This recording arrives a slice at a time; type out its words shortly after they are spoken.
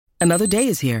Another day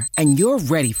is here, and you're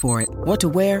ready for it. What to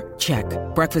wear? Check.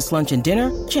 Breakfast, lunch, and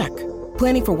dinner? Check.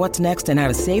 Planning for what's next and how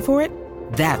to save for it?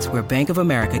 That's where Bank of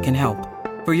America can help.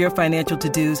 For your financial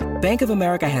to-dos, Bank of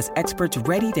America has experts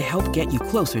ready to help get you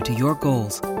closer to your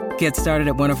goals. Get started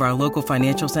at one of our local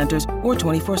financial centers or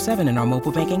 24/7 in our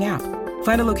mobile banking app.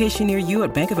 Find a location near you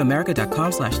at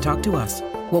bankofamerica.com/talktous.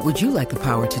 What would you like the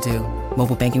power to do?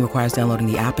 Mobile banking requires downloading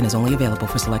the app and is only available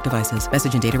for select devices.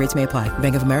 Message and data rates may apply.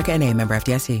 Bank of America N.A., member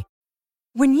FDIC.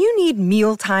 When you need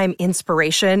mealtime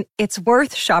inspiration, it's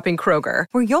worth shopping Kroger,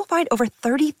 where you'll find over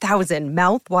 30,000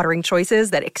 mouth-watering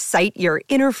choices that excite your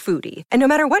inner foodie. And no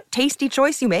matter what tasty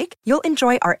choice you make, you'll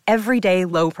enjoy our everyday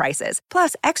low prices,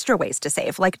 plus extra ways to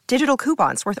save, like digital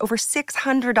coupons worth over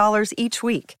 $600 each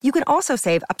week. You can also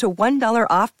save up to $1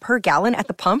 off per gallon at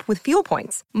the pump with fuel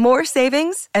points. More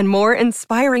savings and more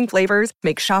inspiring flavors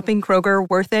make shopping Kroger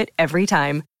worth it every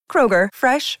time. Kroger,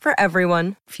 fresh for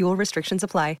everyone. Fuel restrictions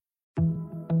apply.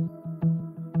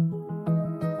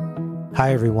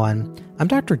 Hi, everyone. I'm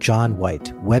Dr. John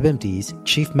White, WebMD's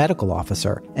Chief Medical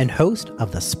Officer and host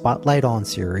of the Spotlight On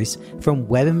series from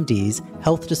WebMD's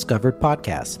Health Discovered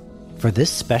podcast. For this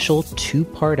special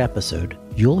two-part episode,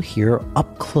 you'll hear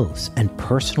up close and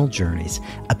personal journeys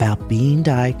about being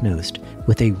diagnosed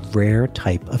with a rare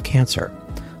type of cancer,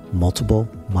 multiple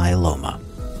myeloma.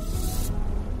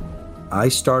 I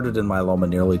started in myeloma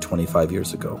nearly 25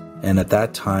 years ago. And at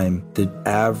that time, the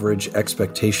average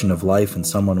expectation of life in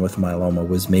someone with myeloma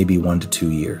was maybe 1 to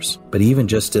 2 years. But even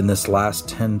just in this last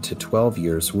 10 to 12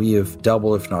 years, we have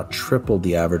doubled, if not tripled,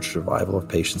 the average survival of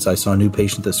patients. I saw a new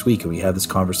patient this week, and we had this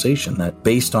conversation that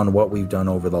based on what we've done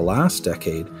over the last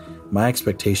decade, my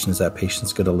expectation is that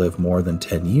patient's going to live more than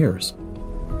 10 years.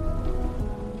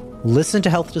 Listen to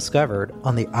Health Discovered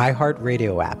on the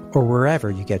iHeartRadio app or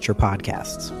wherever you get your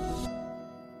podcasts.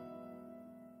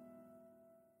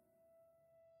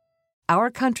 Our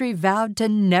country vowed to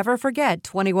never forget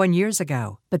 21 years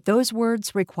ago, but those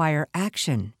words require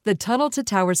action. The Tunnel to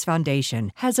Towers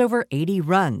Foundation has over 80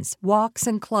 runs, walks,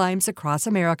 and climbs across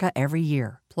America every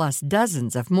year, plus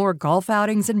dozens of more golf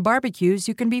outings and barbecues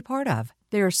you can be part of.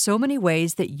 There are so many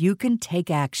ways that you can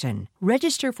take action.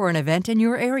 Register for an event in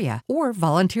your area or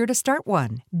volunteer to start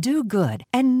one. Do good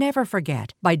and never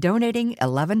forget by donating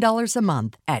 $11 a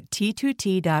month at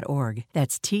T2T.org.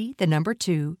 That's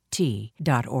T2T.org.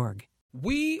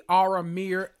 We are a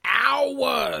mere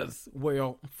hours,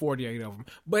 well, 48 of them,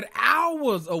 but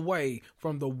hours away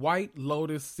from the White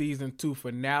Lotus Season 2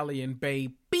 finale, and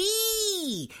baby,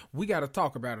 we got to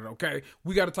talk about it, okay?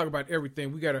 We got to talk about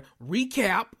everything. We got to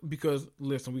recap because,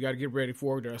 listen, we got to get ready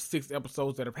for it. There are 6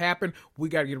 episodes that have happened. We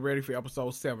got to get ready for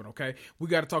episode 7, okay? We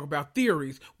got to talk about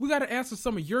theories. We got to answer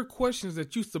some of your questions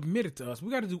that you submitted to us. We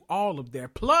got to do all of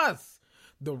that. Plus,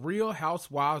 the Real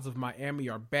Housewives of Miami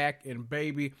are back, and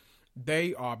baby,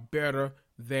 they are better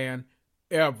than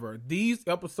ever. These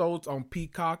episodes on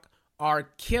Peacock are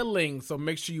killing, so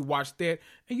make sure you watch that.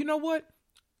 And you know what?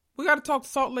 We got to talk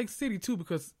Salt Lake City, too,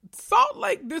 because Salt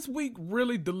Lake this week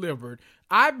really delivered.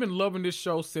 I've been loving this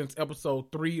show since episode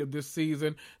 3 of this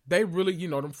season. They really,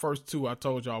 them first 2 I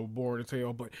told y'all were boring as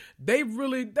hell, but they've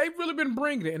really been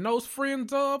bringing it. And those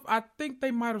friends of, I think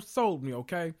they might have sold me,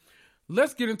 okay?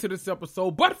 Let's get into this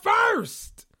episode. But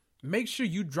first, make sure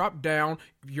you drop down,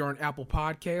 if you're on Apple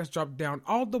Podcasts, drop down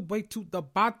all the way to the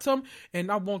bottom.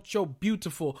 And I want your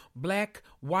beautiful black,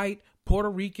 white, Puerto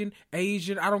Rican,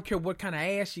 Asian, I don't care what kind of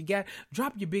ass you got.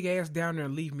 Drop your big ass down there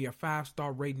and leave me a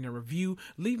 5-star rating and review.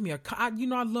 Leave me I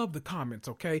love the comments,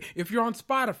 okay? If you're on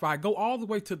Spotify, go all the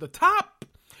way to the top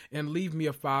and leave me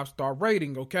a 5-star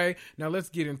rating, okay? Now let's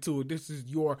get into it. This is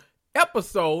your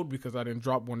episode, because I didn't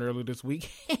drop one earlier this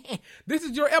week. This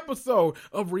is your episode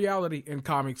of Reality and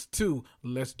Comics 2.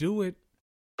 Let's do it.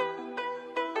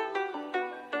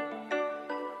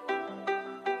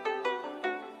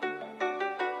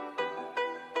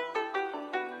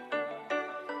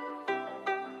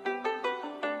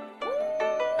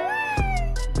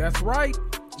 That's right.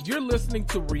 You're listening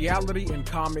to Reality and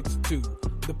Comics 2,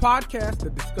 the podcast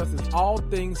that discusses all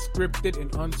things scripted and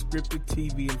unscripted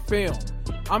TV and film.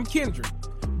 I'm Kendrick,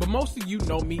 but most of you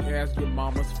know me as your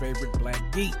mama's favorite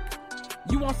black geek.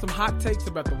 You want some hot takes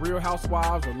about the Real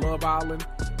Housewives or Love Island?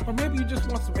 Or maybe you just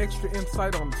want some extra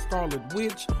insight on the Scarlet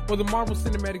Witch or the Marvel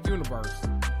Cinematic Universe?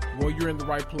 Well, you're in the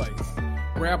right place.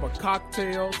 Grab a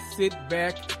cocktail, sit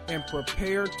back, and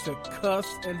prepare to cuss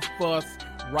and fuss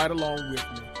right along with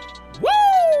me. Woo!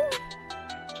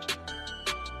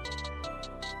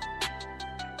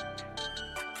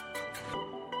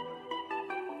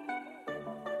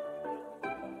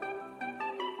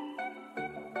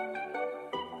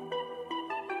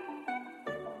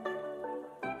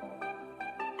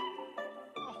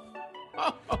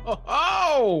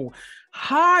 Oh,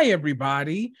 hi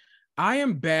everybody. I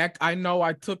am back. I know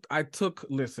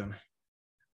listen.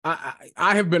 I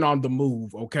have been on the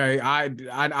move, okay?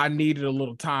 I needed a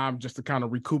little time just to kind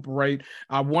of recuperate.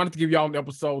 I wanted to give y'all an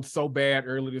episode so bad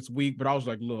early this week, but I was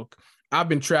like, look, I've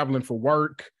been traveling for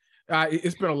work.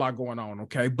 It's been a lot going on,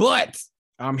 okay? But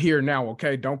I'm here now,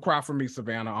 okay? Don't cry for me,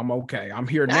 Savannah. I'm okay. I'm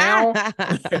here now.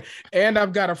 And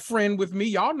I've got a friend with me.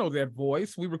 Y'all know that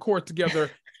voice. We record together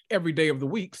every day of the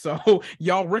week, so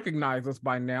y'all recognize us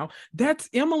by now. That's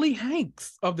Emily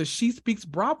Hanks of the She Speaks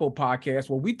Bravo podcast,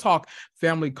 where we talk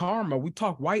family karma, we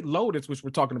talk White Lotus, which we're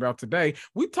talking about today.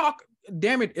 We talk,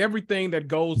 damn it, everything that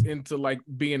goes into like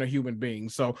being a human being.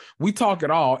 So we talk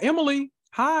it all. Emily,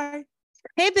 hi.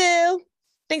 Hey, Boo.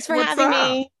 Thanks for What's having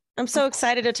up? me. I'm so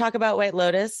excited to talk about White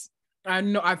Lotus. I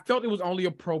know I felt it was only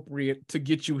appropriate to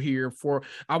get you here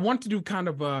I want to do kind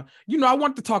of I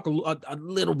want to talk a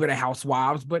little bit of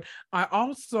Housewives, but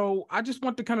I just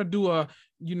want to kind of do a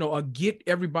get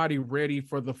everybody ready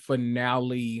for the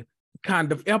finale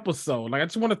kind of episode. Like, I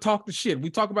just want to talk the shit.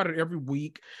 We talk about it every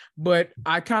week, but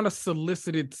I kind of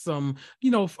solicited some,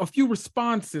 a few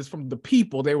responses from the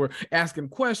people. They were asking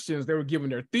questions, they were giving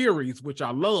their theories, which I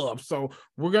love. So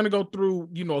we're going to go through,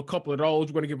 a couple of those.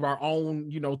 We're going to give our own,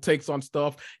 takes on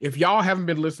stuff. If y'all haven't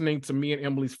been listening to me and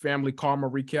Emily's family karma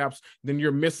recaps, then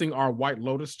you're missing our White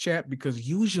Lotus chat, because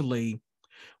usually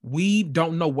we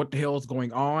don't know what the hell is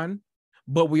going on,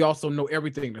 but we also know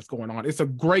everything that's going on. It's a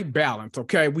great balance,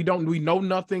 okay? We know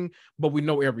nothing, but we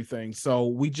know everything. So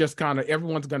we just kind of,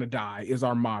 everyone's going to die is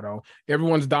our motto.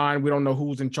 Everyone's dying. We don't know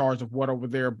who's in charge of what over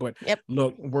there, but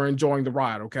Look, we're enjoying the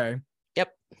ride, okay?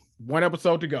 Yep. One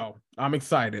episode to go. I'm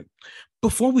excited.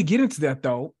 Before we get into that,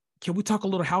 though, can we talk a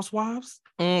little Housewives?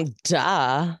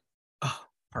 Duh. Oh,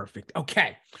 perfect.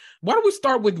 Okay. Why don't we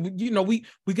start with,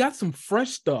 we got some fresh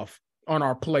stuff on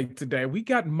our plate today. We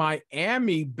got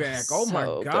Miami back. Oh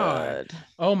my God. Good.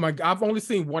 Oh my God. I've only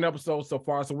seen one episode so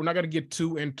far, so we're not going to get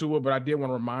too into it, but I did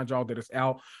want to remind y'all that it's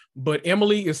out. But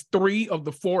Emily is 3 of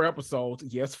the 4 episodes.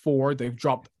 Yes, 4. They've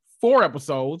dropped 4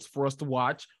 episodes for us to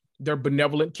watch. They're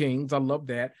benevolent kings. I love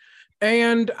that.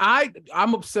 And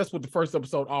I'm obsessed with the first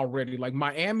episode already. Like,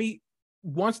 Miami,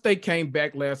 once they came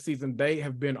back last season, they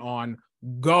have been on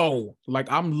go. Like,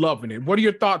 I'm loving it. What are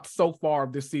your thoughts so far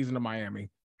of this season of Miami?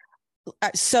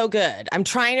 So good. I'm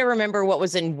trying to remember what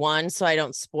was in 1 so I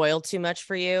don't spoil too much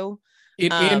for you.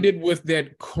 It ended with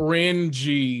that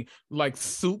cringy, like,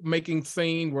 soup making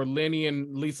scene where Lenny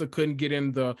and Lisa couldn't get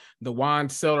in the wine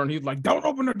cellar, and he's like, "Don't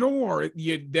open the door."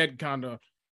 That kind of,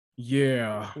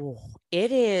 yeah.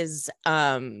 It is.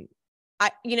 I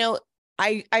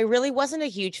really wasn't a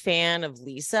huge fan of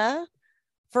Lisa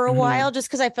for a while, just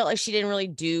because I felt like she didn't really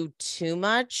do too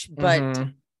much, but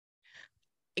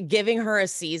giving her a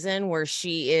season where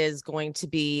she is going to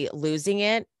be losing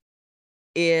it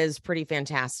is pretty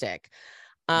fantastic.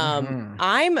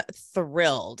 I'm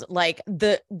thrilled. Like,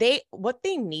 what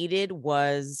they needed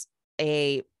was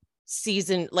a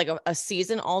season, like a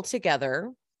season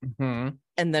altogether, and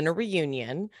then a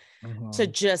reunion to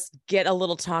just get a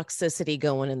little toxicity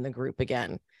going in the group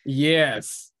again.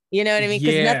 Yes. You know what I mean?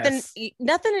 Because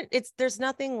Yes. there's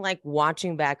nothing like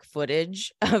watching back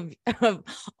footage of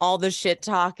all the shit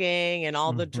talking and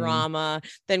all the drama,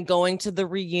 then going to the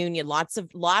reunion. Lots of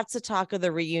talk of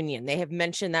the reunion. They have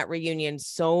mentioned that reunion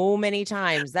so many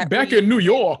times. That back in New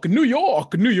York, back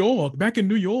in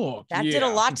New York. That did a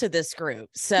lot to this group.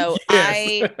 So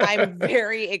Yes. I'm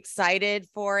very excited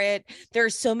for it.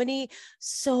 There's so many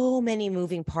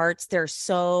moving parts. There's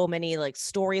so many like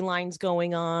storylines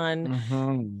going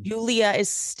on. Julia is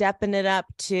stepping it up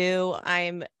too.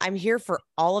 I'm here for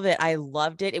all of it. I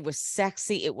loved it. It was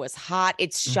sexy. It was hot.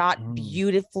 It's shot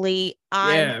beautifully.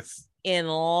 I'm in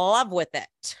love with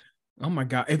it. Oh my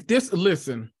God.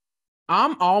 Listen,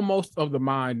 I'm almost of the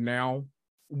mind now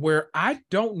where I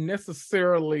don't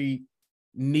necessarily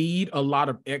need a lot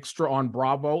of extra on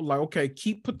Bravo. Like, okay,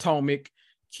 keep Potomac,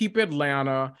 keep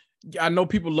Atlanta. I know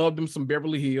people love them some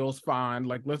Beverly Hills. Fine.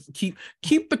 Like, let's keep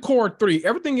the core 3.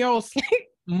 Everything else,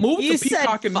 move to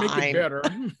Peacock and make it better.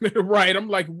 Right. I'm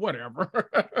like, whatever.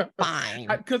 Fine.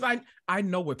 Because I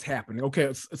know what's happening. Okay,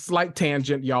 a slight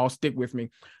tangent, y'all. Stick with me.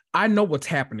 I know what's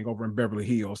happening over in Beverly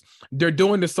Hills. They're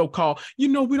doing this so-called, we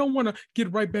don't want to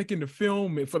get right back into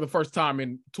filming for the first time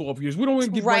in 12 years. We don't want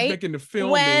to get right back into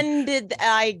filming. When did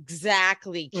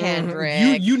exactly,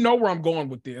 Kendrick? You know where I'm going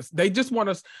with this. They just want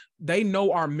us, they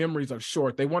know our memories are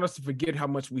short. They want us to forget how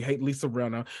much we hate Lisa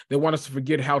Rinna. They want us to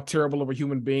forget how terrible of a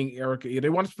human being Erica is. They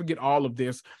want us to forget all of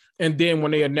this. And then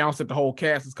when they announce that the whole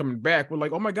cast is coming back, we're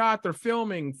like, oh my God, they're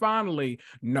filming, finally.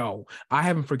 No, I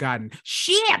haven't forgotten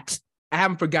shit. I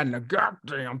haven't forgotten a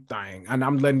goddamn thing, and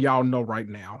I'm letting y'all know right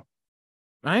now.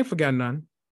 I ain't forgotten none.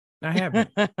 I haven't.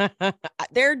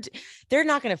 They're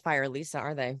not going to fire Lisa,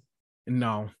 are they?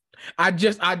 No, I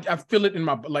feel it in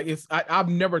my like. I've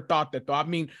never thought that though. I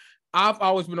mean, I've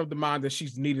always been of the mind that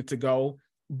she's needed to go,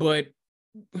 but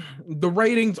the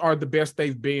ratings are the best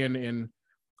they've been in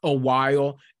a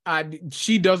while.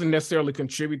 She doesn't necessarily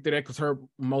contribute to that because her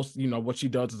most, what she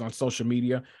does is on social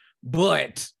media,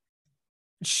 but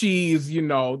she's, I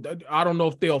don't know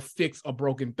if they'll fix a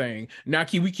broken thing. Now,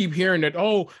 we keep hearing that,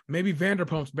 oh, maybe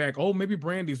Vanderpump's back. Oh, maybe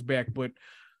Brandy's back, but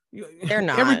they're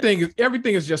not.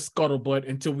 Everything is just scuttlebutt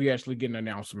until we actually get an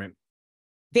announcement.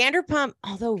 Vanderpump,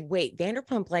 although wait,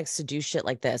 Vanderpump likes to do shit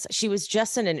like this. She was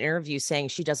just in an interview saying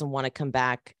she doesn't want to come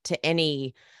back to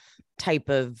any type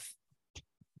of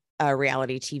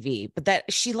reality TV, but that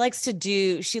she likes to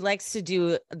do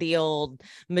the old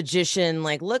magician,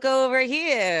 like, look over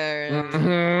here.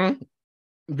 Mm-hmm.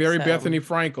 Very Bethany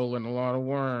Frankel in a lot of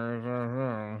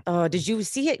words. Oh, did you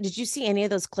see it? Did you see any of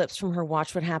those clips from her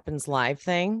Watch What Happens Live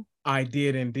thing? I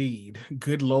did indeed.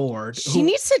 Good Lord. She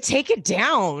needs to take it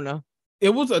down. It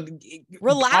was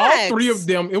relax. All three of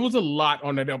them. It was a lot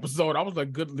on that episode. I was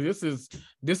like, "Good,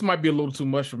 this might be a little too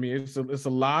much for me." It's a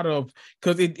lot of,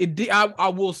 because it did. I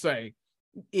will say,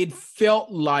 it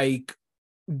felt like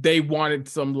they wanted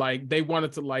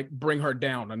to bring her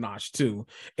down a notch too,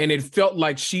 and it felt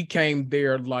like she came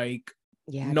there like,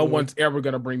 no one's ever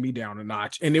gonna bring me down a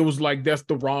notch, and it was like that's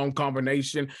the wrong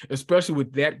combination, especially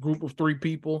with that group of three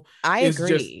people. I agree.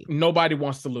 Just, nobody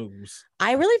wants to lose.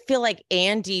 I really feel like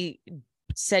Andy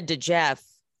said to Jeff,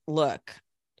 look,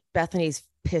 Bethany's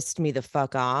pissed me the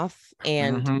fuck off,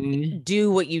 and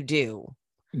do what you do.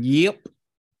 Yep.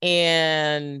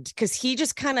 And because he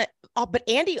just kind of, but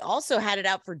Andy also had it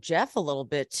out for Jeff a little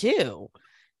bit too.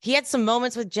 He had some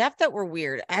moments with Jeff that were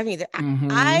weird. I mean,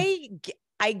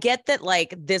 I get that,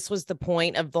 like, this was the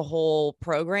point of the whole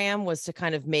program, was to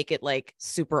kind of make it like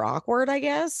super awkward, I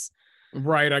guess.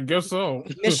 Right, I guess so.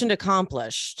 Mission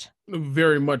accomplished.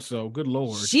 Very much so. Good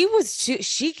Lord. She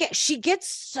gets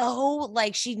so,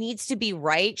 like, she needs to be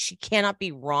right. She cannot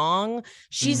be wrong.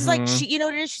 She's like, you know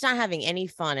what it is? She's not having any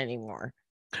fun anymore.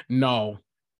 No.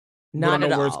 Not at all. I don't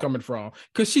know where it's coming from.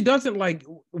 Because she doesn't, like,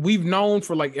 we've known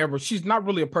for like ever. She's not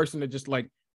really a person that just like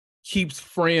keeps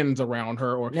friends around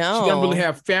her, or she doesn't really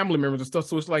have family members and stuff.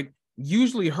 So it's like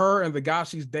usually her and the guy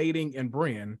she's dating and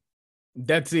Brynn.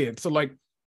 That's it. So like,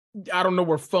 I don't know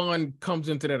where fun comes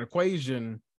into that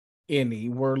equation any,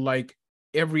 where like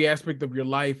every aspect of your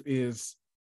life is,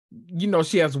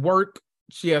 she has work,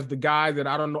 she has the guy that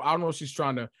I don't know if she's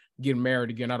trying to get married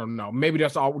again. I don't know. Maybe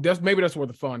that's where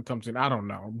the fun comes in. I don't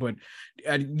know. But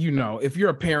if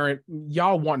you're a parent,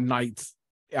 y'all want nights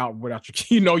out without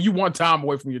your, you want time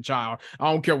away from your child.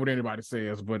 I don't care what anybody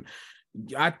says, but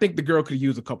I think the girl could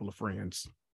use a couple of friends.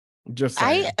 Just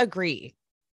saying. I agree.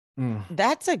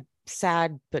 That's a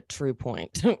sad but true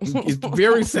point. It's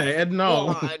very sad.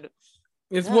 No, God.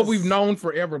 It's what we've known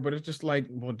forever, but it's just like,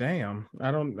 well, damn,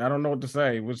 I don't know what to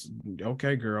say. It was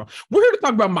okay, girl. We're here to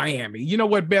talk about Miami. You know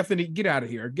what, Bethany? Get out of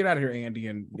here, Andy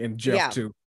and Jeff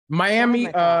too. Miami,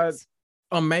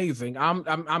 amazing.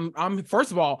 I'm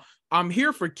first of all, I'm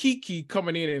here for Kiki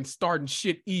coming in and starting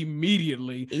shit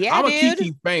immediately. Yeah, I'm a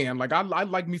Kiki fan. Like I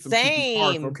like me some Kiki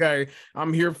Park, okay?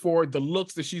 I'm here for the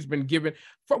looks that she's been given.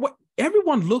 For what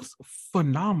everyone looks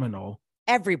phenomenal.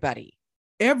 Everybody.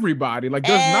 Like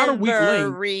there's not a weak link.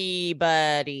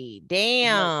 Everybody.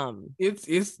 Damn.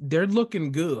 It's they're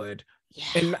looking good. Yeah.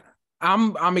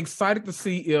 And I'm excited to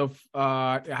see if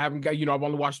I haven't got, I've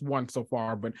only watched one so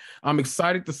far, but I'm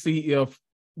excited to see if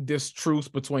this truce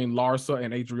between Larsa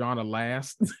and Adriana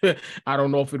lasts. I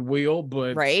don't know if it will,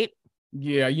 but right.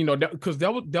 Yeah, because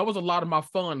that was a lot of my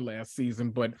fun last season,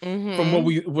 but from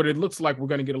what it looks like, we're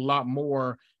going to get a lot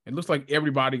more. It looks like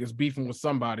everybody is beefing with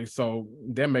somebody, so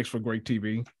that makes for great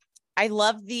TV. I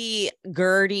love the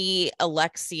Gertie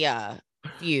Alexia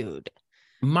feud.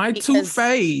 My two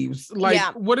faves. Like,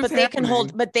 what is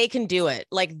happening? But they can do it.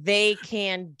 Like, they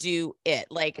can do it.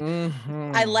 Like,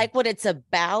 I like what it's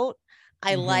about.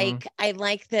 I like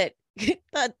that.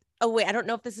 Oh wait, I don't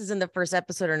know if this is in the first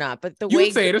episode or not, but you way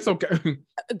say it, it's okay.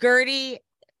 Gertie,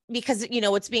 because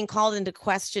what's being called into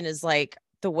question is like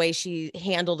the way she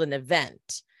handled an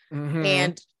event,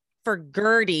 and for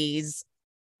Gertie's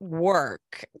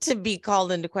work to be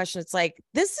called into question, it's like,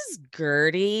 this is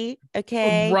Gertie,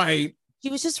 okay, right? He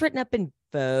was just written up in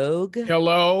Vogue.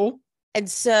 Hello, and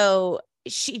so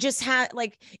she just had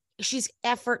she's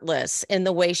effortless in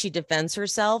the way she defends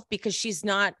herself, because she's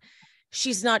not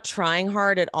she's not trying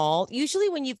hard at all. Usually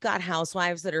when you've got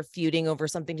housewives that are feuding over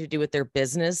something to do with their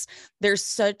business, there's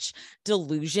such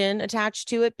delusion attached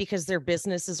to it because their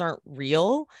businesses aren't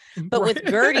real. But with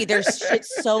Guerdy,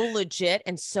 it's so legit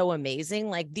and so amazing.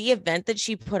 Like the event that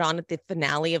she put on at the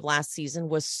finale of last season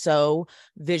was so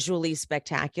visually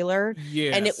spectacular.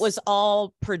 Yes. And it was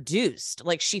all produced.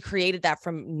 Like she created that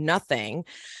from nothing.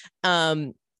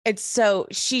 And so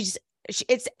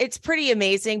it's pretty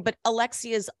amazing, but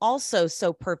Alexia is also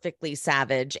so perfectly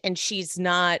savage and she's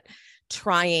not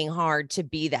trying hard to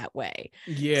be that way.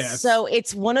 Yes. So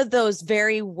it's one of those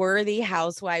very worthy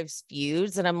housewives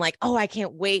feuds. And I'm like, oh, I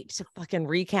can't wait to fucking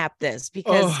recap this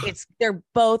because they're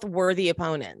both worthy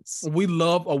opponents. We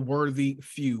love a worthy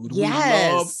feud.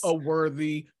 Yes. We love a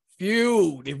worthy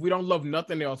feud. If we don't love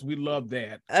nothing else, we love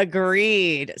that.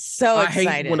 Agreed. So I excited.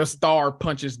 hate when a star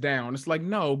punches down. It's like,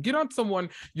 no, get on someone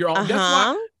you're on. That's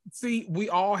why, see, we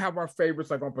all have our favorites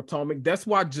like on Potomac. That's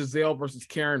why Giselle versus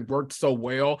Karen worked so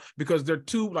well because they're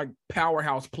two like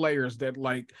powerhouse players that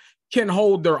like can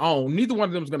hold their own. Neither one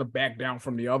of them is going to back down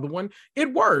from the other one.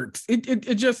 It works.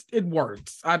 It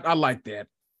works. I like that.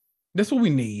 That's what we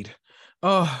need.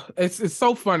 It's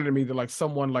so funny to me that like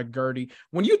someone like Guerdy,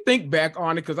 when you think back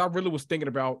on it, because I really was thinking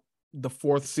about the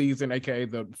 4th season, aka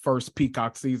the first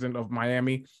Peacock season of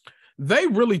Miami, they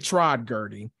really tried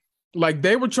Guerdy. Like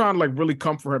they were trying to like really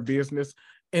come for her business.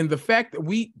 And the fact that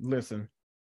we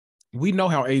know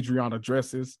how Adriana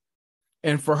dresses.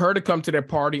 And for her to come to that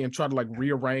party and try to like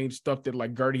rearrange stuff that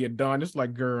like Guerdy had done, it's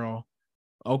like, girl,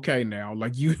 okay now.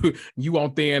 Like you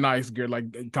on thin ice, girl.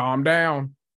 Like calm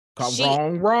down.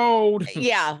 Wrong road.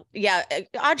 Yeah.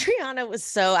 Adriana was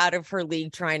so out of her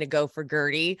league trying to go for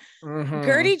Guerdy. Mm-hmm.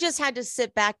 Guerdy just had to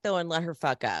sit back though and let her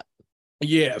fuck up.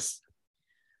 Yes.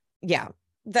 Yeah.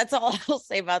 That's all I'll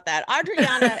say about that.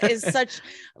 Adriana is such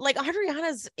like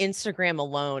Adriana's Instagram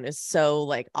alone is so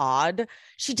like odd.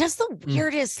 She does the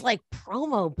weirdest like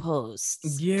promo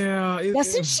posts. Yeah.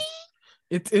 Doesn't she?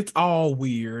 It's all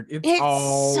weird. It's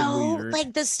all so weird.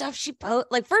 like the stuff she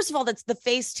posts. Like, first of all, that's the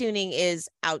face tuning is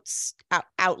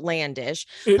outlandish,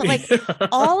 but like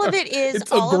all of it is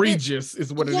it's egregious,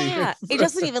 is what it is. Yeah, it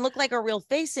doesn't even look like a real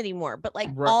face anymore. But like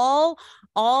all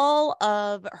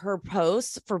of her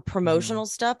posts for promotional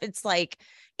stuff, it's like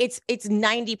it's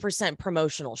 90%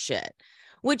 promotional shit,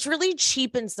 which really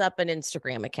cheapens up an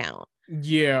Instagram account.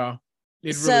 Yeah,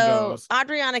 it really does.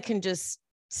 Adriana can just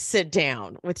sit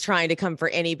down with trying to come for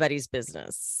anybody's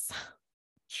business.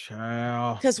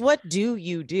 Child. Because what do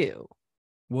you do?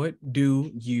 What do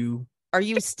you? Are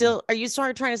you still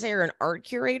trying to say you're an art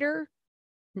curator?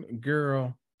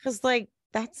 Girl. Because like,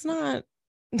 that's not,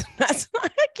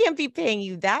 I can't be paying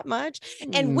you that much.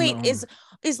 And wait, is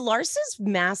Larsa's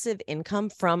massive income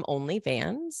from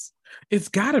OnlyFans? It's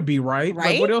gotta be, right?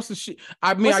 Like, what else is she?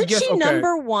 I mean, wasn't I guess she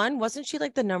number one? Wasn't she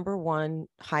like the number one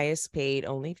highest paid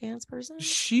OnlyFans person?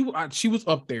 She was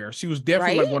up there. She was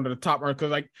definitely like one of the top,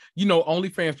 because like, you know,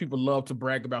 OnlyFans people love to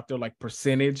brag about their like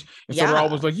percentage, and so they're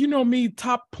always like, you know me,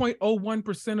 top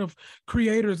 0.01% of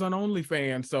creators on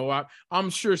OnlyFans. So I'm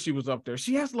sure she was up there.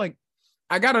 She has like,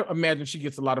 I gotta imagine she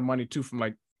gets a lot of money too from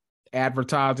like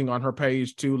advertising on her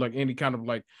page too, like any kind of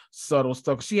like subtle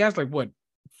stuff. She has like what,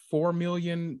 4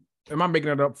 million. Am I making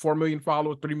it up? 4 million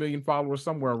followers, 3 million followers,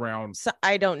 somewhere around. So,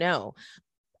 I don't know.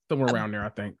 Somewhere around there, I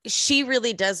think. She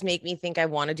really does make me think I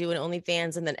want to do an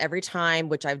OnlyFans. And then every time,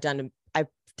 which I've done, I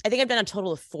think I've done a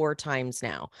total of 4 times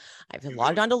now. I've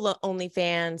logged on to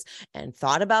OnlyFans and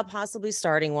thought about possibly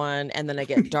starting one. And then I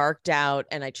get darked out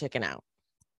and I chicken out.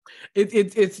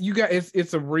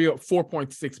 It's a real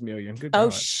 4.6 million. Good God. Oh,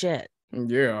 shit.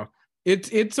 Yeah.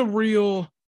 It's a real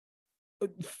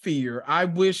fear. I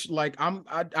wish, like,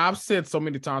 I've said so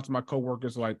many times to my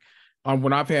coworkers, like,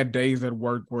 when I've had days at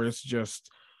work where it's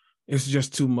just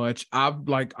too much. I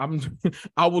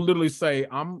will literally say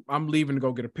I'm leaving to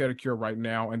go get a pedicure right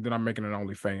now, and then I'm making an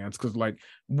OnlyFans, because like,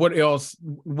 what else?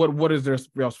 What is there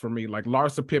else for me? Like,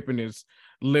 Larsa Pippen is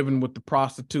living with the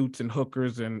prostitutes and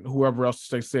hookers and whoever else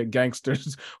they said,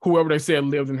 gangsters, whoever they said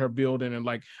lived in her building, and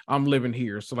like, I'm living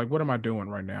here. So like, what am I doing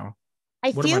right now?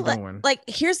 I feel like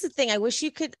here's the thing. I wish you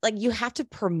could, like, you have to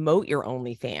promote your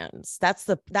OnlyFans.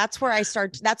 That's where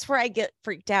I get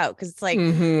freaked out, because it's like,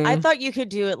 I thought you could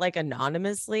do it like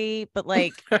anonymously, but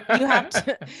like you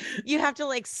have to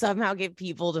like somehow get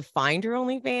people to find your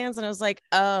OnlyFans. And I was like,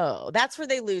 oh, that's where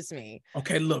they lose me.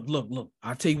 Okay, look.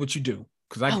 I'll tell you what you do.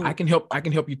 because I can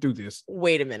help you through this.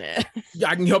 Wait a minute. Yeah,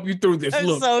 I can help you through this. I'm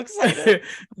Look, so excited.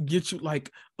 Get you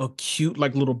like a cute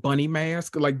like little bunny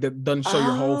mask, like that doesn't show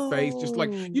your whole face. Just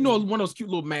like, you know, one of those cute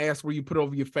little masks where you put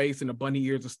over your face and the bunny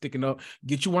ears are sticking up.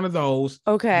 Get you one of those.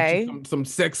 Okay. Some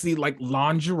sexy like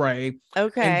lingerie.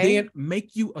 Okay. And then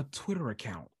make you a Twitter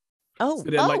account. Oh,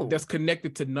 so that like that's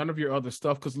connected to none of your other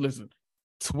stuff. Because listen,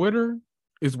 Twitter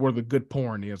is where the good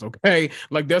porn is, okay?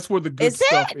 Like that's where the good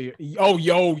stuff is. Oh,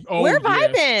 we're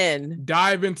vibing.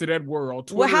 Dive into that world.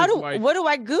 Twitter what do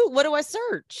I Google? What do I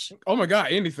search? Oh my God,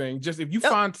 anything. Just if you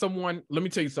find someone, let me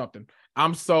tell you something.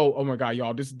 Oh my God,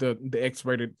 y'all, this is the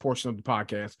X-rated portion of the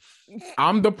podcast.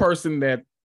 I'm the person that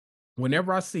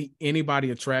whenever I see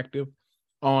anybody attractive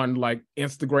on like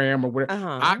Instagram or whatever,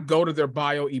 I go to their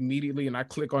bio immediately and I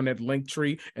click on that link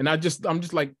tree and I'm just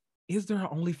like, is there an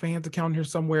OnlyFans account here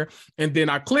somewhere? And then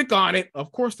I click on it.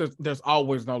 Of course, there's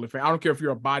always an OnlyFans. I don't care if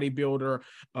you're a bodybuilder,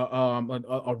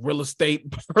 a real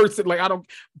estate person. Like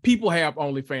people have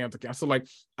OnlyFans accounts. So like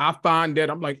I find that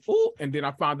I'm like, oh, and then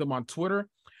I find them on Twitter.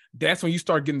 That's when you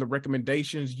start getting the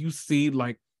recommendations. You see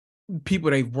like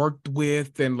people they've worked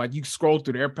with, and like you scroll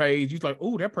through their page, you're like,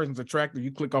 oh, that person's attractive.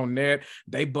 You click on that,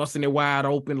 they busting it wide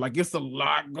open. Like it's a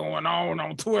lot going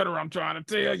on Twitter. I'm trying to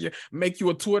tell you, make you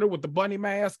a Twitter with the bunny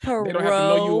mask. They don't have to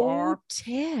know you are.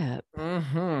 Tip.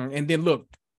 And then look,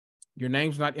 your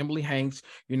name's not Emily Hanks.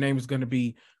 Your name is going to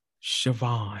be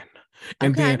Siobhan.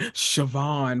 And then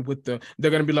Siobhan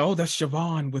they're gonna be like, oh, that's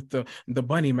Siobhan with the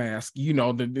bunny mask. You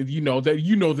know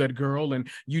that girl, and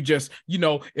you just,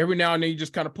 every now and then you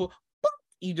just kind of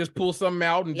pull something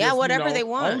out and whatever they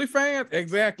want. OnlyFans,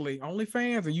 exactly.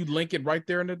 OnlyFans, and you link it right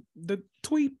there in the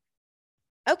tweet.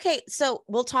 Okay, so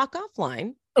we'll talk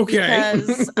offline. Okay.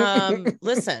 Because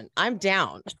listen, I'm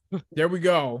down. There we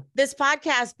go. This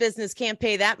podcast business can't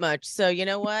pay that much. So you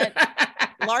know what?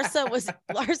 Larsa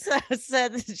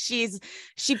said that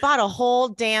she bought a whole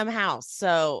damn house.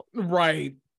 So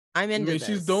right. I'm into this.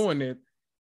 She's doing it.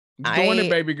 Doing it,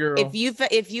 baby girl. If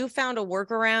you found a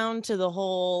workaround to the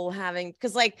whole having,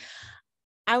 because like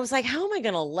I was like, how am I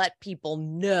gonna let people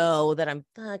know that I'm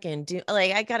fucking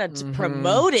like I gotta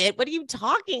promote it? What are you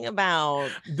talking about?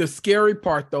 The scary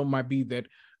part though might be that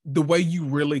the way you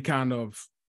really kind of,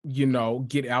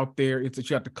 get out there is that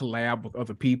you have to collab with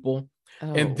other people.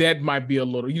 Oh. And that might be a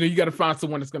little, you got to find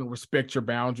someone that's going to respect your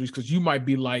boundaries, because you might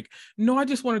be like, no, I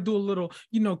just want to do a little,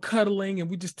 cuddling and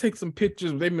we just take some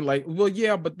pictures. They be like, well,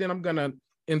 yeah, but then I'm going to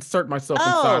insert myself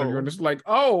inside of you. And it's like,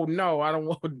 oh, no, I don't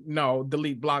want, no,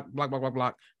 delete, block.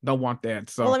 Don't want that.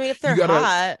 So, well, I mean, if they're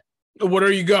hot. Well,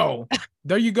 there you go.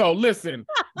 There you go. Listen,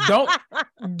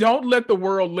 don't let the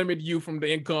world limit you from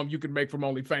the income you can make from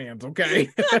OnlyFans, okay?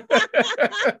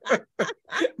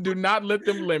 Do not let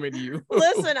them limit you.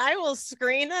 Listen, I will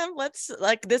screen them.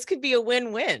 This could be a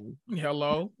win-win.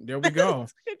 Hello. There we go.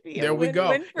 There we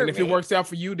go. And if it works out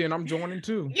for you, then I'm joining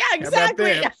too. Yeah,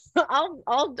 exactly.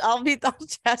 I'll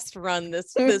test run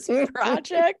this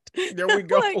project. There we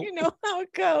go. Let you know how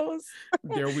it goes.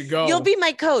 There we go. You'll be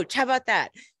my coach. How about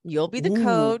that? You'll be the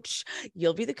coach.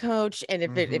 You'll be the coach. And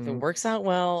if it works out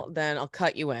well, then I'll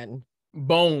cut you in.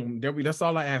 Boom. That's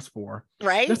all I asked for.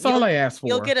 Right? That's all I asked for.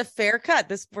 You'll get a fair cut.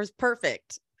 This was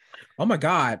perfect. Oh my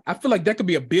God. I feel like that could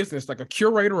be a business, like a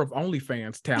curator of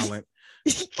OnlyFans talent.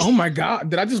 Oh my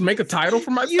God. Did I just make a title for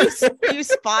myself? You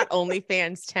spot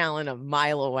OnlyFans talent a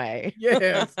mile away.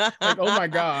 Yes. Like, oh my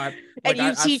God. Like, and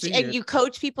you teach and you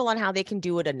coach people on how they can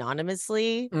do it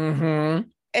anonymously. Mm-hmm.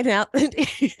 And now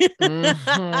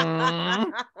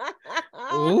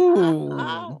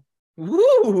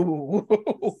Ooh.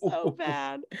 So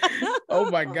bad.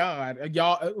 Oh my God.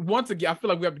 Y'all, once again, I feel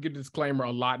like we have to get a disclaimer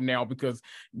a lot now, because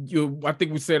I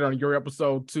think we said it on your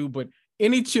episode too, but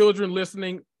any children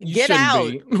listening, you get out.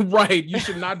 Be. Right. You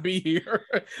should not be here.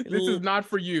 This is not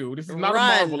for you. This is not a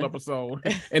Marvel episode.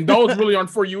 And those really aren't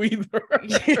for you either.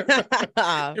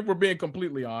 If we're being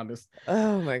completely honest.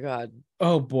 Oh my God.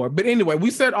 Oh boy. But anyway, we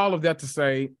said all of that to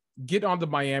say, get on the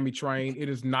Miami train. It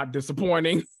is not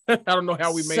disappointing. I don't know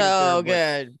how we made it there. So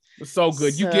good. So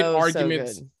good. You get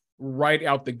arguments right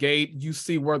out the gate. You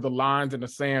see where the lines in the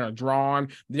sand are drawn.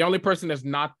 The only person that's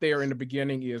not there in the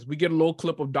beginning is, we get a little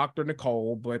clip of Dr.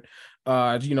 Nicole, but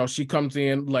she comes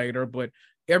in later. But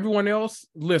everyone else,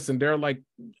 listen, there are like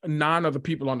 9 other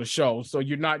people on the show, so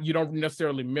you don't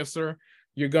necessarily miss her.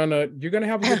 You're gonna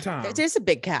have a good time. It is a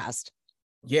big cast.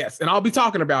 Yes, and I'll be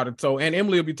talking about it. So, and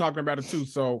Emily will be talking about it too.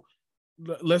 So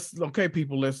let's get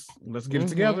it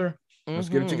together. Let's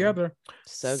get it together.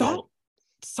 So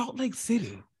Salt Lake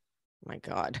City. My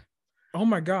God. Oh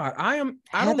my God.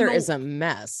 Heather is a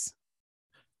mess.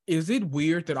 Is it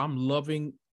weird that I'm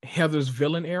loving Heather's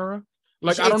villain era?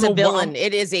 Like, I don't It's know a villain.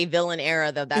 It is a villain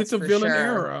era, though. That's it's a for villain sure.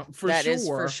 era for That sure. is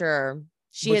for sure.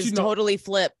 She But, has you know, totally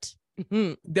flipped.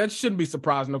 that shouldn't be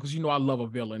surprising though, because I love a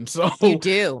villain. So You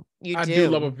do. I do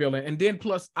love a villain. And then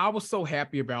plus, I was so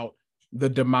happy about the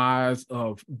demise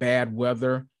of Bad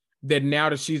Weather that now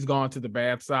that she's gone to the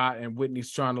bad side and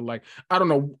Whitney's trying to, like, I don't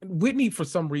know, Whitney for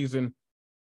some reason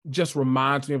just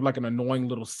reminds me of like an annoying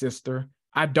little sister.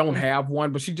 I don't have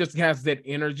one, but she just has that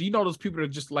energy. You know, those people that are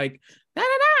just like, da, da,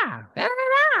 da, da, da,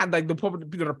 da. Like the people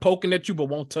that are poking at you but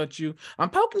won't touch you. I'm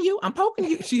poking you.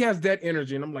 She has that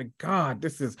energy. And I'm like, God,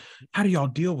 how do y'all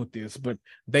deal with this? But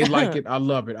they like it. I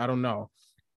love it. I don't know.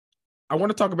 I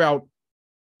want to talk about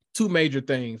two major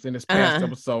things in this past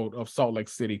episode of Salt Lake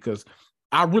City, because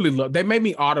I really they made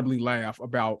me audibly laugh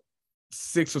about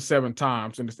 6 or 7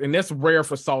 times, and that's rare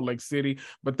for Salt Lake City,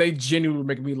 but they genuinely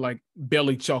make me like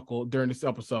belly chuckle during this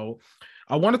episode.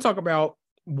 I want to talk about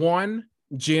one,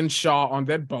 Jen Shah on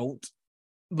that boat,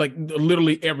 like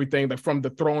literally everything, like from the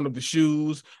throwing of the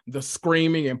shoes, the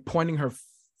screaming and pointing her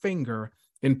finger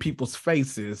in people's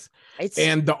faces,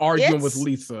 and the arguing with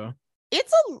Lisa.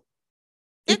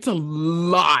 It's a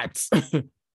lot.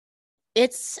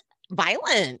 It's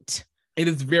violent. It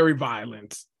is very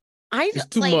violent. It's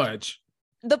too much.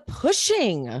 The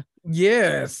pushing.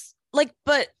 Yes. Like,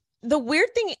 but the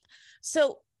weird thing,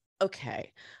 so,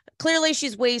 okay. Clearly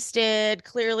she's wasted.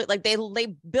 Clearly, like they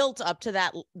built up to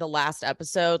that the last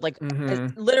episode. Like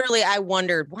literally, I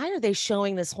wondered, why are they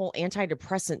showing this whole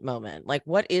antidepressant moment? Like,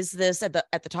 what is this at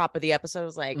the top of the episode? I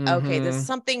was like, okay,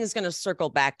 something is gonna circle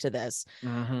back to this.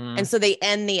 And so they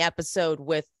end the episode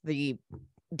with the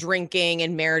drinking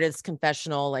and Meredith's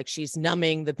confessional, like she's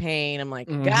numbing the pain. I'm like,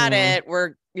 got it.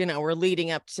 We're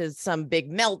leading up to some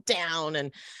big meltdown.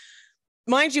 And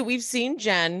mind you, we've seen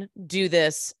Jen do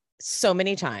this so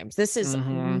many times. This is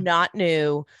not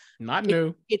new.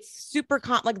 It's super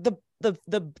like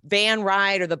the van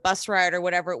ride or the bus ride or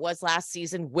whatever it was last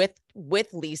season with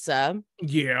Lisa.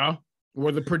 Yeah.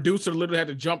 Where the producer literally had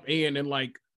to jump in and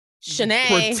like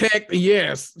Shanae protect.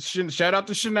 Yes. Shout out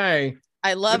to Shanae.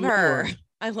 I love her.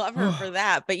 I love her for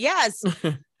that. But yes,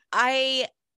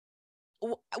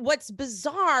 what's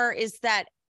bizarre is that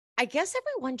I guess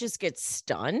everyone just gets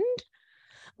stunned.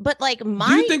 But like do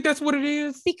you think that's what it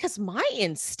is? Because my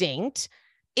instinct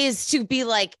is to be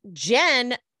like,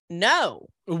 Jen, no.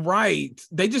 Right.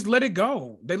 They just let it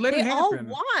go. They let it happen.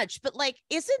 All watch. But like,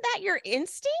 isn't that your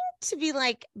instinct to be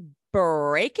like,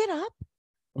 break it up?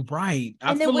 Right.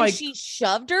 And then when she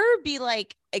shoved her, be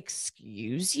like,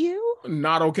 excuse you?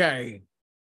 Not okay.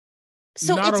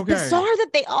 So it's bizarre that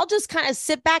they all just kind of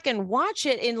sit back and watch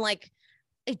it in like,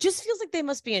 it just feels like they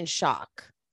must be in shock.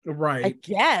 Right. I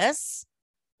guess.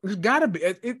 It's gotta be.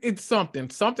 It's something.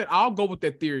 I'll go with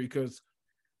that theory because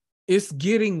it's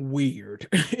getting weird.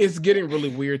 It's getting really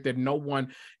weird that no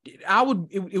one.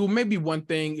 It would maybe one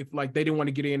thing if like they didn't want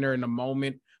to get in there in the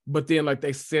moment, but then like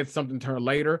they said something to her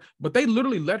later. But they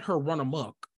literally let her run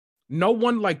amok. No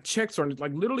one like checks her.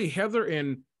 Like literally, Heather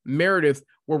and Meredith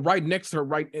were right next to her,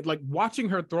 right, like watching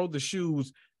her throw the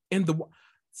shoes in the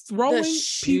throwing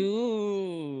shoe.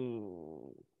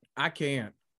 I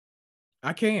can't.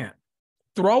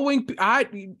 Throwing, I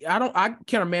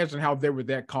can't imagine how they were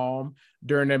that calm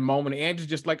during that moment. Angie's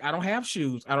just like, I don't have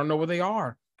shoes. I don't know where they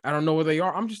are.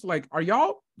 I'm just like, are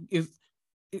y'all, is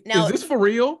this for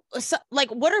real? So, like,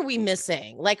 what are we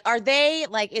missing? Like, are they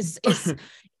like, is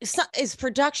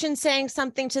production saying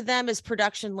something to them? Is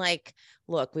production like,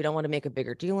 look, we don't want to make a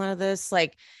bigger deal out of this?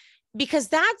 Like, because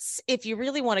that's, if you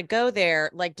really want to go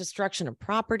there, like destruction of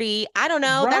property. I don't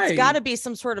know. Right. That's got to be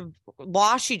some sort of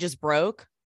law she just broke.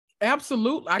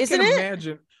 Absolutely. I can't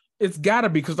imagine. It's gotta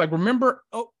be, because like remember,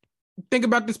 think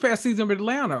about this past season of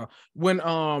Atlanta when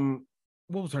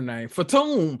what was her name?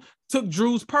 Fatum took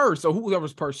Drew's purse, or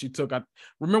whoever's purse she took. I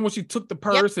remember when she took the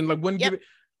purse and like wouldn't give it.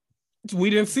 We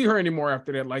didn't see her anymore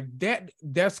after that. Like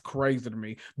that's crazy to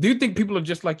me. Do you think people are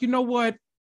just like, you know what?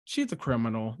 She's a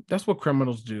criminal. That's what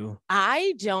criminals do.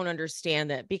 I don't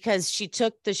understand that, because she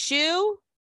took the shoe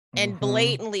and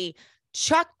blatantly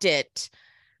chucked it.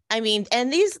 I mean,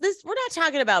 and this we're not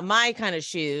talking about my kind of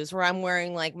shoes where I'm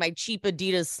wearing like my cheap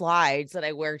Adidas slides that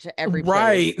I wear to every place.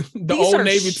 Right. The Old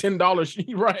Navy $10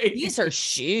 shoe, right? These are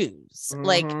shoes.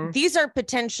 Like these are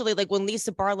potentially, like when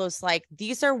Lisa Barlow's like,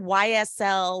 these are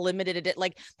YSL limited edition.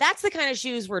 Like that's the kind of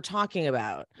shoes we're talking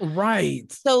about. Right.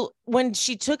 So when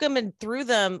she took them and threw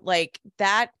them, like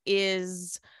that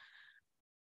is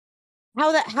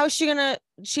how's she gonna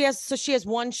she has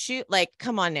one shoe. Like,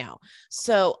 come on now.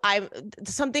 So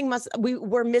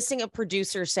we're missing a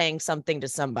producer saying something to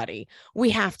somebody. We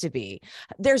have to be.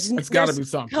 It's got to be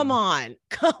something. Come on.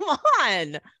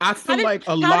 I feel like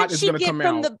a lot is going to come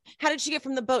out. How did she get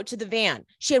from the boat to the van?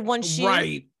 She had one shoe.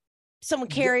 Right. Someone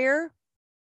carry her.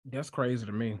 That's crazy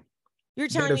to me. You're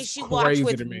telling me she walked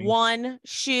with one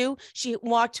shoe? She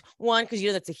walked one, because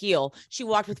that's a heel. She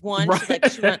walked with one. Right.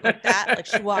 She went like that. Like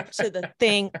she walked to the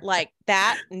thing like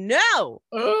that. No.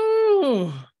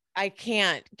 Oh, I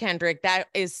can't, Kendrick. That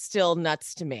is still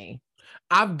nuts to me.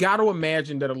 I've got to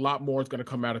imagine that a lot more is going to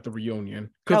come out at the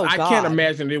reunion, because I can't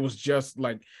imagine it was just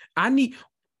like, are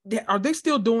they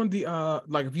still doing the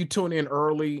like if you tune in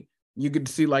early, you get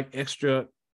to see like extra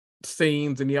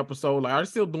scenes in the episode? Like, are they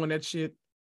still doing that shit?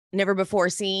 Never before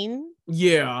seen?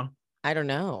 Yeah. I don't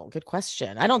know. Good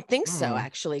question. I don't think so,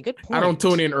 actually. Good point. I don't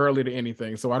tune in early to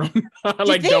anything, so I don't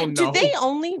don't know. Did they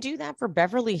only do that for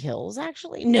Beverly Hills,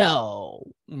 actually? No.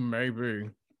 Maybe.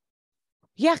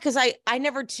 Yeah, because I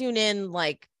never tune in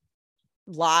like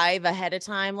live ahead of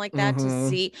time like that to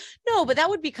see. No, but that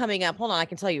would be coming up. Hold on, I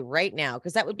can tell you right now,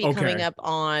 because that would be coming up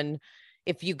on,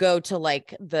 if you go to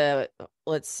like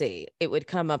let's see, it would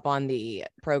come up on the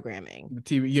programming. The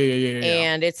TV, yeah.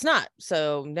 And it's not.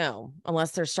 So no,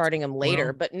 unless they're starting them later.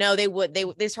 Well, but no,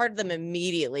 they started them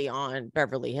immediately on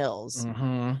Beverly Hills.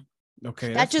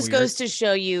 Okay. That just goes to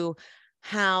show you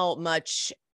how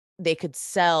much they could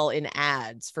sell in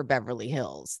ads for Beverly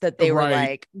Hills, that they were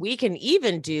like, we can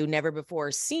even do never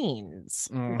before scenes.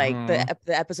 Like the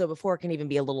episode before can even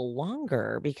be a little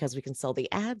longer because we can sell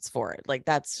the ads for it. Like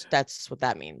that's what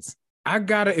that means.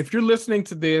 If you're listening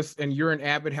to this and you're an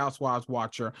avid Housewives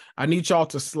watcher, I need y'all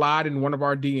to slide in one of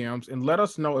our DMs and let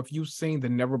us know if you've seen the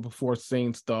never before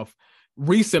seen stuff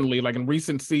recently, like in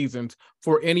recent seasons,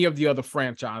 for any of the other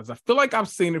franchises. I feel like I've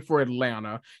seen it for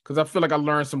Atlanta, because I feel like I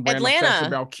learned some random facts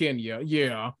about Kenya.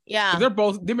 Yeah.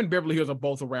 Them and Beverly Hills are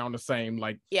both around the same,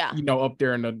 like, up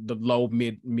there in the low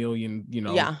mid-million,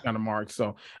 kind of mark.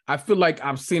 So I feel like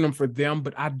I've seen them for them,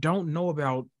 but I don't know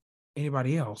about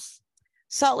anybody else.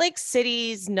 Salt Lake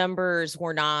City's numbers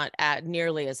were not at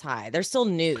nearly as high. They're still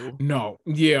new. No.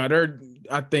 Yeah, they're,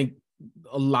 I think,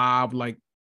 alive like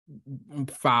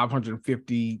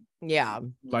 550,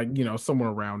 like, somewhere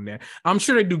around there. I'm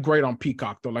sure they do great on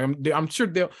Peacock though. Like I'm sure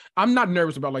I'm not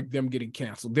nervous about like them getting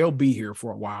canceled. They'll be here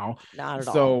for a while. Not at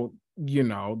all. So they've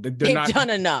done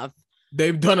enough.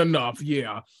 They've done enough,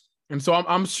 yeah. And so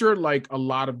I'm sure like a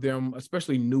lot of them,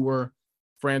 especially newer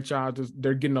franchises,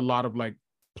 they're getting a lot of like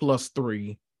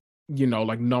 +3,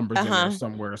 like numbers in there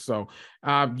somewhere. So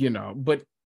but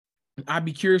I'd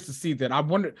be curious to see that. I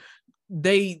wonder,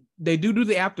 they do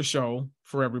the after show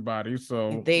for everybody,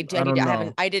 so they did.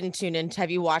 I didn't tune in.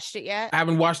 Have you watched it yet? I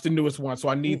haven't watched the newest one, so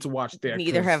I need to watch that.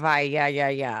 Neither have I.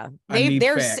 Yeah.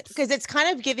 There's because it's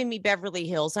kind of giving me Beverly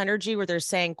Hills energy, where they're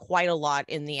saying quite a lot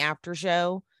in the after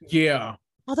show. Yeah.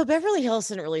 Although Beverly Hills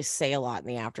didn't really say a lot in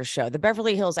the after show. The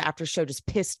Beverly Hills after show just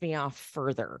pissed me off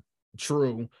further.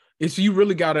 True. It's, you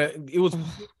really gotta. It was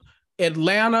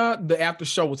Atlanta. The after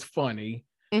show was funny.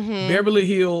 Beverly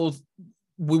Hills,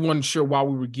 we weren't sure why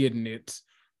we were getting it.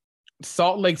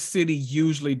 Salt Lake City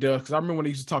usually does, because I remember when I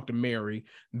used to talk to Mary,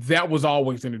 that was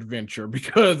always an adventure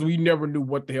because we never knew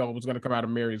what the hell was going to come out of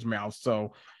Mary's mouth.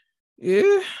 So,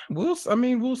 yeah, we'll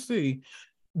see.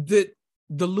 The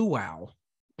luau,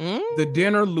 the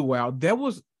dinner luau, that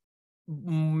was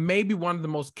maybe one of the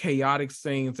most chaotic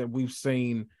scenes that we've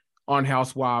seen on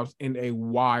Housewives in a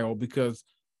while, because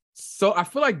I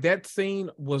feel like that scene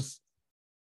was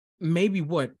maybe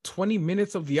 20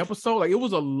 minutes of the episode. Like, it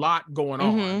was a lot going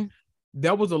on.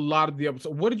 That was a lot of the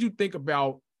episode. What did you think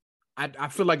about, I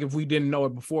feel like if we didn't know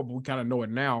it before, but we kind of know it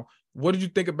now, what did you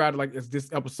think about it, like, as this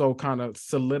episode kind of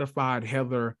solidified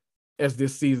Heather as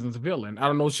this season's villain? I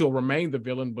don't know if she'll remain the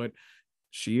villain, but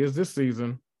she is this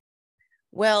season.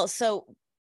 Well, so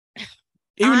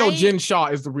even though Jen Shaw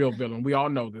is the real villain, we all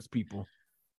know this, people.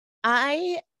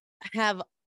 I have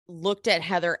looked at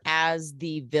Heather as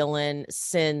the villain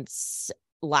since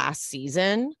last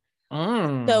season.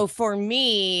 So for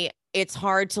me, it's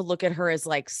hard to look at her as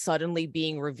like suddenly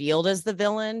being revealed as the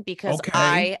villain, because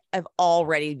I have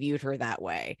already viewed her that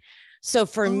way. So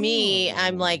for me,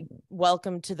 I'm like,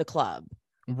 welcome to the club.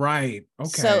 Right. Okay.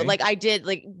 So like I did,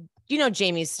 like,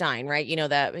 Jamie Stein, right?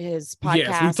 That his podcast.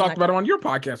 Yes, we talked about it on your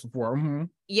podcast before.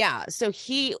 Yeah. So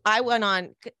I went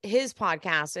on his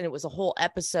podcast, and it was a whole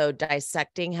episode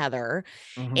dissecting Heather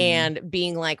and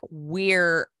being like,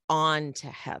 we're on to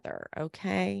Heather.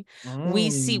 Okay. We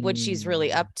see what she's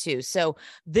really up to. So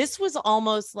this was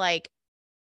almost like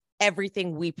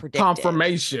everything we predicted.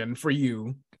 Confirmation for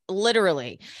you.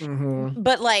 literally.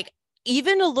 But like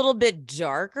even a little bit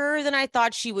darker than I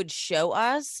thought she would show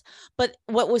us. But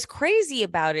what was crazy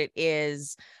about it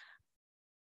is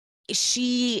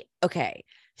she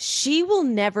will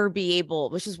never be able,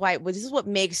 which is why this is what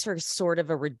makes her sort of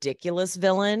a ridiculous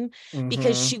villain,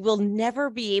 because she will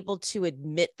never be able to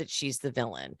admit that she's the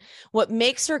villain. What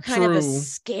makes her kind of a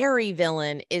scary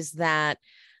villain is that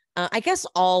I guess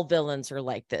all villains are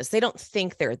like this. They don't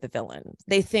think they're the villain.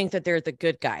 They think that they're the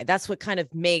good guy. That's what kind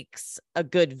of makes a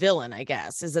good villain, I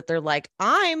guess, is that they're like,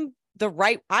 I'm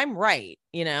right,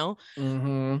 you know?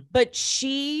 But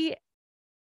she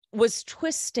was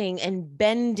twisting and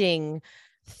bending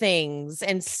things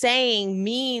and saying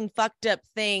mean, fucked up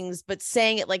things, but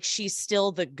saying it like she's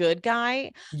still the good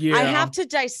guy. Yeah. I have to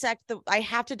dissect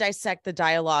the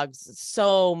dialogues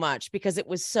so much because it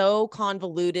was so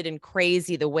convoluted and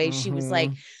crazy the way she was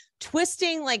like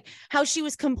twisting, like how she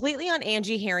was completely on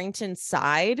Angie Harrington's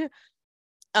side,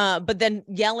 but then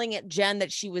yelling at Jen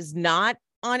that she was not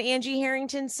on Angie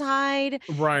Harrington's side.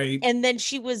 Right. And then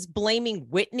she was blaming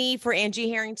Whitney for Angie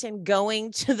Harrington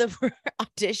going to the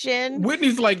audition.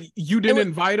 Whitney's like, you didn't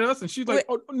invite us? And she's like,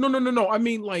 oh, no. I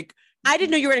mean, like, I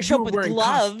didn't know you were going to show up with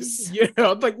gloves. Yeah.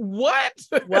 Like, what?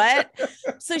 What?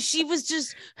 So she was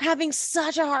just having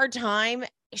such a hard time.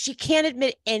 She can't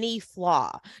admit any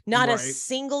flaw, not a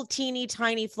single teeny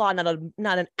tiny flaw, not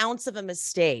an ounce of a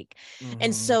mistake.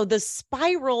 And so the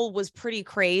spiral was pretty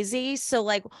crazy. So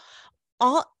like,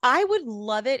 I would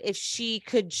love it if she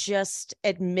could just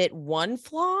admit one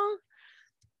flaw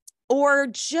or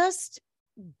just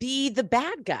be the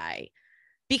bad guy,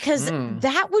 because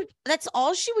that's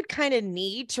all she would kind of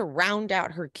need to round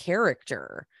out her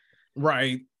character.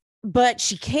 Right. But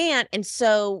she can't. And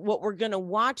so what we're going to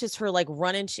watch is her like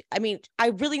run into, I mean, I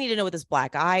really need to know what this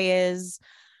black eye is.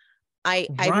 I'm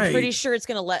pretty sure it's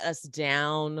going to let us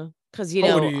down. Because, you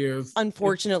know,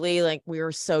 unfortunately, like we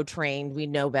were so trained, we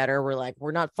know better. We're like,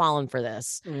 we're not falling for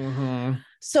this.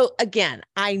 So again,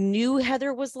 I knew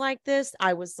Heather was like this.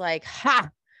 I was like,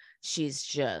 she's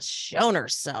just shown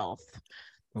herself.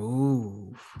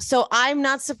 Ooh. So I'm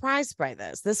not surprised by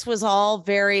this. This was all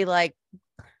very like,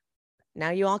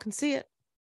 now you all can see it.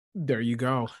 There you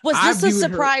go. Was this a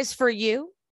surprise for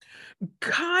you?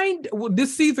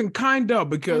 This season, kind of,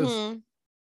 because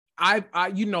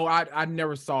I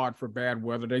never saw it for Bad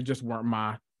Weather. They just weren't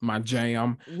my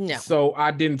jam. No. So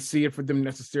I didn't see it for them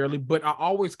necessarily, but I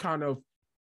always kind of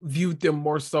viewed them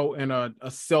more so in a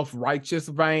self-righteous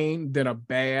vein than a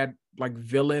bad like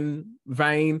villain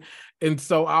vein. And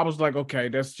so I was like, okay,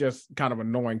 that's just kind of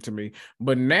annoying to me.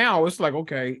 But now it's like,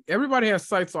 okay, everybody has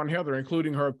sights on Heather,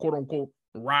 including her quote unquote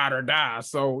ride or die.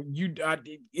 So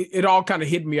it all kind of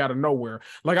hit me out of nowhere.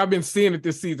 Like I've been seeing it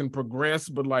this season progress,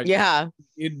 but like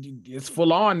it's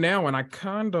full on now, and I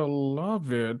kind of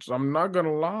love it. I'm not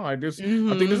gonna lie. I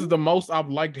think this is the most I've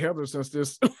liked Heather since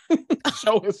this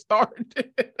show has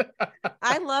started.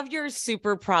 I love your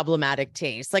super problematic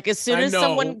taste. Like as soon as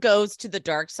someone goes to the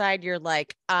dark side, you're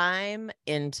like, I'm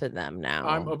into them now.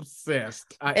 I'm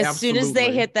obsessed. As soon as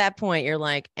they hit that point, you're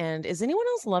like, and is anyone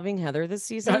else loving Heather this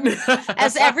season?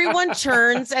 As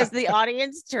the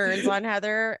audience turns on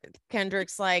Heather,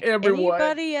 Kendrick's like,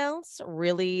 anybody else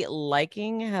really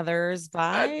liking Heather's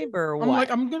vibe or what? I'm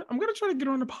like, I'm gonna try to get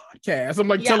her on the podcast. I'm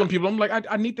like telling people, I'm like,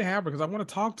 I need to have her because I want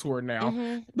to talk to her now.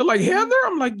 They're like, Heather?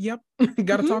 I'm like, yep,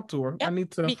 gotta talk to her. Yep. I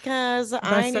need to, because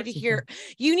I need to hear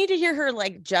you need to hear her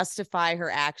like justify her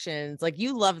actions. Like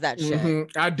you love that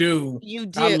shit. I do. You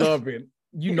do. I love it.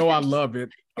 You know I love it.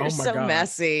 You're oh my so God.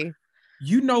 Messy.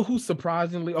 You know who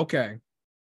surprisingly,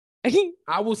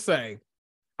 I will say,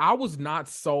 I was not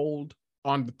sold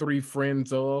on the three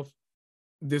friends of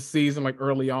this season, like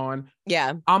early on.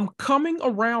 Yeah. I'm coming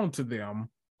around to them.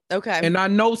 Okay. And I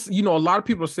know, a lot of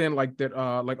people are saying like that,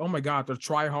 like, oh my God, they're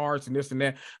tryhards and this and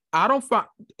that. I don't find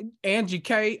Angie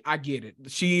K, I get it.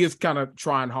 She is kind of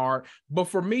trying hard. But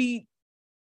for me,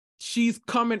 she's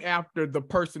coming after the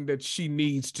person that she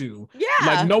needs to. Yeah.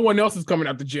 Like no one else is coming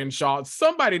after Jen Shaw.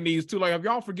 Somebody needs to. Like, if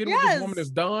y'all forgetting what this woman has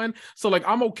done. So like,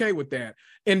 I'm okay with that.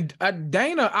 And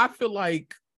Dana, I feel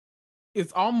like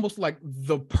it's almost like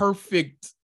the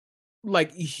perfect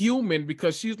like human,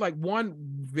 because she's like one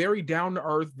very down to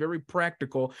earth, very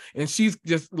practical. And she's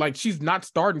just like, she's not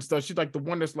starting stuff. She's like the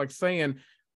one that's like saying,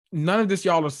 none of this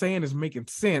y'all are saying is making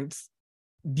sense.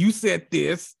 You said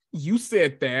this. You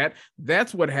said that.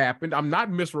 That's what happened. I'm not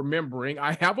misremembering.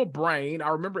 I have a brain. I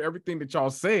remember everything that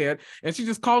y'all said. And she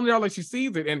just calling it out like she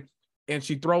sees it. And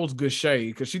she throws good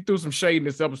shade, because she threw some shade in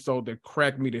this episode that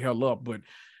cracked me the hell up. But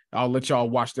I'll let y'all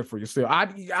watch that for yourself.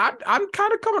 I'm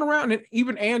kind of coming around, and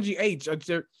even Angie H.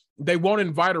 they won't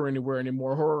invite her anywhere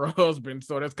anymore, her or her husband.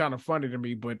 So that's kind of funny to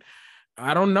me. But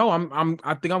I don't know.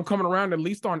 I think I'm coming around at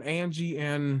least on Angie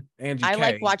and Angie I K.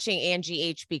 like watching Angie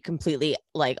H be completely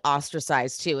like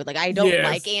ostracized too. Like I don't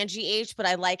like Angie H, but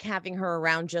I like having her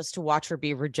around just to watch her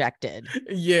be rejected.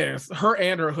 Yes, her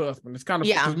and her husband. It's kind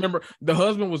of remember the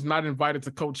husband was not invited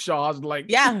to Coach Shaw's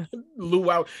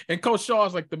luau, and Coach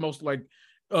Shaw's like the most like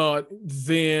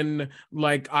zen,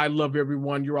 like I love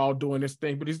everyone, you're all doing this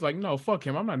thing, but he's like, no, fuck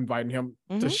him, I'm not inviting him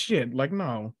to shit. Like,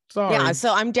 no, sorry. Yeah,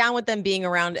 so I'm down with them being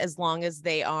around as long as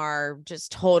they are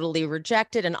just totally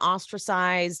rejected and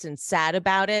ostracized and sad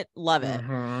about it. Love it.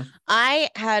 I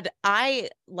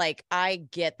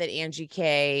get that Angie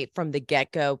K from the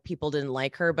get-go people didn't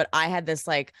like her, but I had this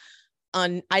like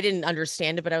I didn't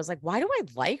understand it, but I was like, why do I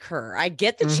like her? I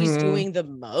get that she's doing the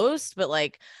most, but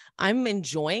like I'm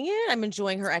enjoying it. I'm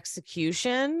enjoying her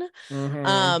execution.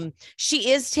 She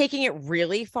is taking it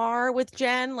really far with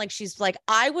Jen. Like she's like,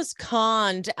 I was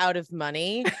conned out of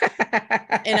money.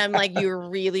 And I'm like, you're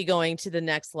really going to the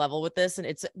next level with this. And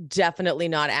it's definitely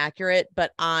not accurate,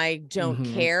 but I don't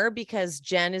care because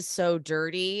Jen is so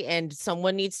dirty and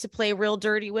someone needs to play real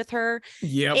dirty with her.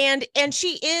 Yeah. And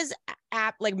she is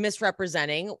like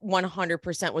misrepresenting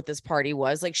 100% what this party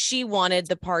was. Like she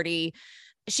wanted a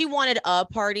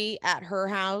party at her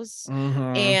house,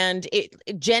 and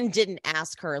Jen didn't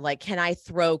ask her like, can I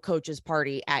throw Coach's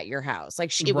party at your house?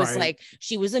 Like it was like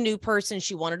she was a new person,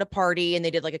 she wanted a party, and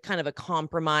they did like a kind of a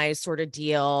compromise sort of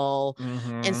deal.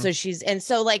 And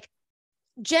so like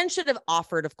Jen should have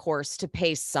offered, of course, to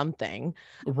pay something.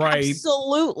 Right.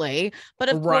 Absolutely. But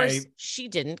of course she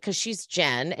didn't, because she's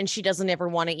Jen and she doesn't ever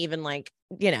want to even like,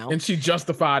 And she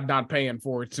justified not paying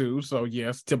for it too. So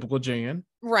yes, typical Jen.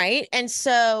 Right. And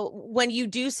so when you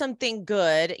do something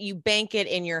good, you bank it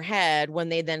in your head when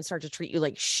they then start to treat you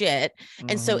like shit.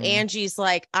 And so Angie's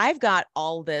like, I've got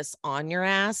all this on your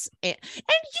ass. And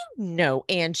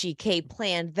Angie K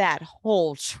planned that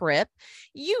whole trip.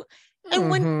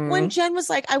 And when Jen was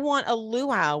like, I want a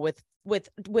luau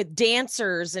with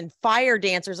dancers and fire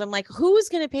dancers, I'm like, who's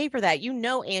going to pay for that?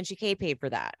 Angie K paid for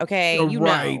that. Okay.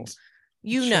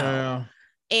 Know.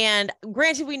 And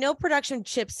granted, we know production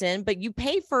chips in, but you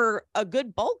pay for a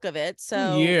good bulk of it.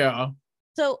 So yeah.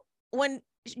 So when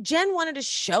Jen wanted to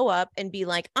show up and be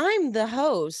like, I'm the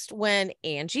host, when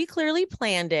Angie clearly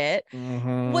planned it,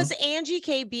 was Angie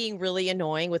K being really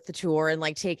annoying with the tour and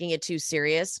like taking it too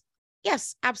serious?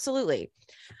 Yes, absolutely.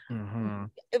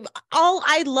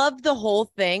 I loved the whole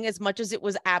thing as much as it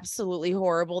was absolutely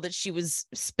horrible that she was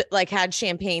had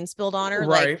champagne spilled on her.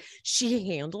 Right. Like she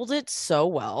handled it so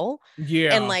well.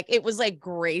 Yeah. And like, it was like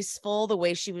graceful the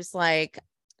way she was like,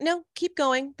 no, keep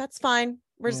going. That's fine.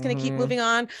 We're just going to keep moving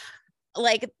on.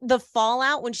 Like the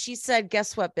fallout when she said,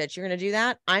 guess what, bitch, you're going to do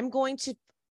that.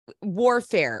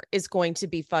 Warfare is going to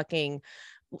be fucking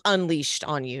unleashed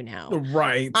on you now.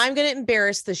 Right. I'm going to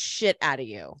embarrass the shit out of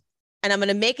you. And I'm going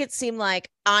to make it seem like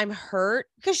I'm hurt,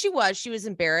 because she was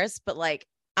embarrassed, but like,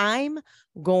 I'm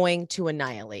going to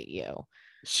annihilate you.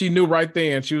 She knew right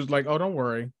then. She was like, oh, don't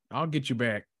worry. I'll get you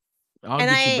back. I'll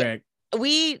get you back.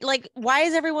 Why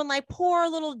is everyone like, poor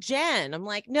little Jen? I'm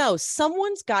like, no,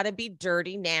 someone's got to be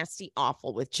dirty, nasty,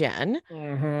 awful with Jen.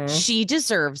 She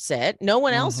deserves it. No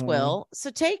one else will.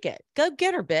 So take it. Go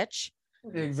get her, bitch.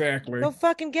 Exactly. Go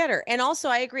fucking get her. And also,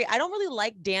 I agree. I don't really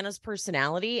like Dana's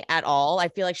personality at all. I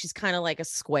feel like she's kind of like a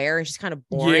square and she's kind of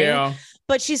boring. Yeah.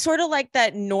 But she's sort of like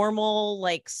that normal,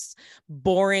 like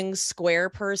boring square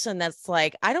person that's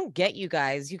like, I don't get you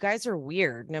guys. You guys are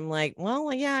weird. And I'm like,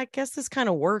 well, yeah, I guess this kind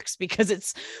of works because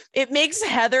it makes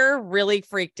Heather really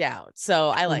freaked out. So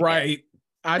I like it.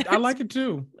 I like it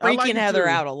too. Freaking Heather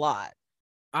out a lot.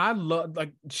 I love,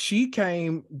 like,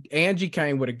 Angie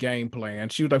came with a game plan.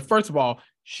 She was like, first of all,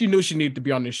 she knew she needed to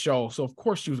be on this show. So of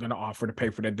course she was going to offer to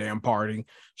pay for that damn party.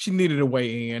 She needed a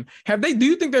way in. Do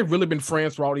you think they've really been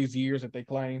friends for all these years that they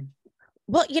claim?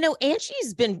 Well,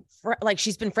 Angie's been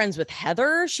she's been friends with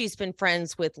Heather. She's been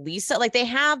friends with Lisa. Like they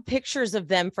have pictures of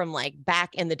them from like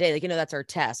back in the day. Like, that's our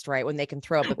test, right? When they can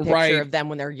throw up a picture of them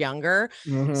when they're younger.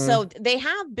 So they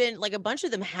have been, like, a bunch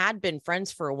of them had been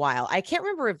friends for a while. I can't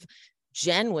remember if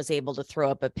Jen was able to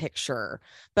throw up a picture,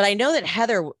 but I know that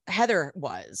Heather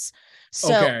was.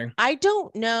 So I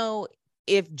don't know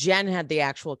if Jen had the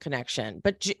actual connection,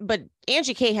 but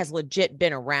Angie K has legit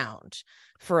been around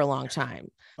for a long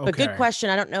time. But good question.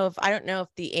 I don't know if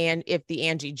the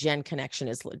Angie Jen connection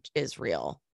is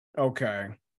real. Okay.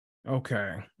 I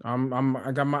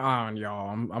got my eye on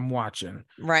y'all. I'm watching.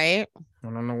 Right. I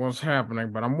don't know what's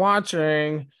happening, but I'm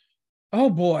watching. Oh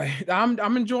boy,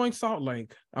 I'm enjoying Salt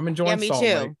Lake. I'm enjoying Salt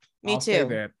Lake. Me too. Say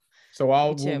that. So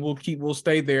we'll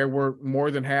stay there. We're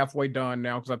more than halfway done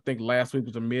now because I think last week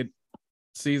was a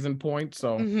mid-season point.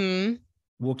 So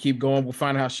we'll keep going. We'll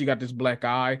find out how she got this black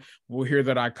eye. We'll hear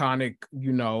that iconic,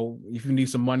 if you need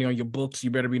some money on your books,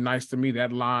 you better be nice to me,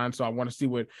 that line. So I want to see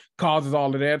what causes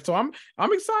all of that. So I'm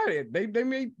excited. They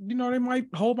may, they might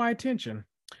hold my attention.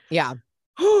 Yeah.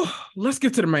 Let's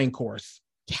get to the main course.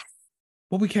 Yes.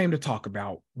 What we came to talk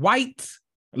about. White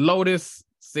Lotus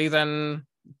season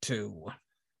 2.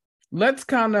 Let's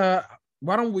I'll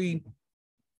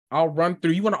run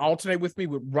through. You want to alternate with me?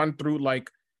 We'll run through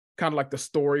kind of like the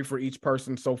story for each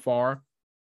person so far.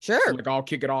 Sure. So I'll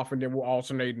kick it off and then we'll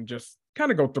alternate and just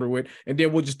kind of go through it. And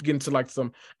then we'll just get into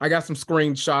I got some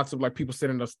screenshots of people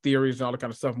sending us theories and all that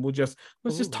kind of stuff. And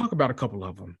let's just talk about a couple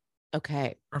of them.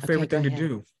 Okay. Our favorite thing to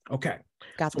do. Okay.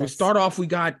 Got this. We start off, we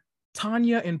got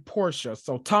Tanya and Portia.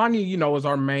 So Tanya, is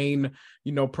our main,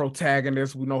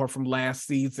 protagonist. We know her from last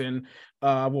season.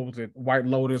 What was it? White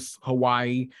Lotus,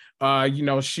 Hawaii.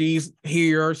 She's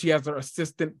here. She has her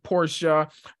assistant, Portia,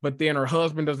 but then her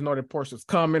husband doesn't know that Portia's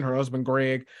coming, her husband,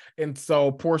 Greg. And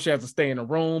so Portia has to stay in a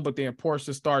room, but then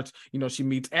Portia starts, she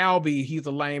meets Albie. He's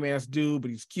a lame ass dude, but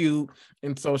he's cute.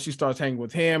 And so she starts hanging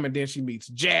with him. And then she meets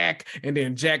Jack. And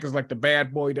then Jack is like the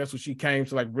bad boy. That's what she came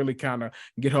to really kind of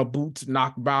get her boots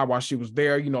knocked by while she was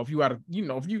there. If you had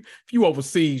if you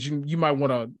overseas, you might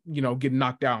want to, get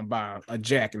knocked down by a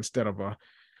Jack instead of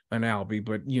an Albie,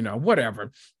 but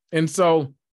whatever. And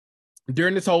so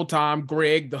during this whole time,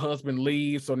 Greg, the husband,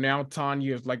 leaves. So now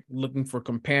Tanya is looking for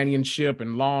companionship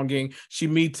and longing. She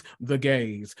meets the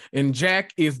gays, and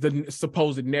Jack is the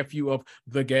supposed nephew of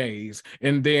the gays.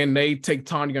 And then they take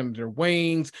Tanya under their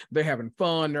wings. They're having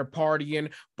fun. They're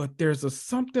partying, but there's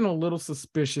something a little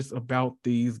suspicious about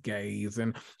these gays.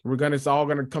 And it's all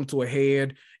going to come to a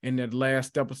head in that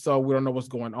last episode. We don't know what's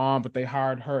going on, but they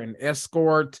hired her an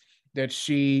escort that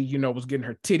she, was getting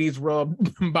her titties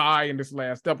rubbed by in this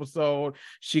last episode.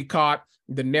 She caught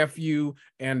the nephew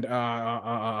and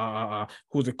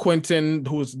who's a Quentin,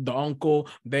 who's the uncle.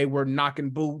 They were knocking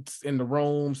boots in the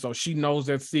room. So she knows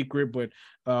that secret, but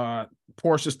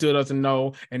Portia still doesn't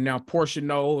know. And now Portia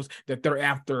knows that they're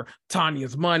after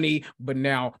Tanya's money, but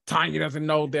now Tanya doesn't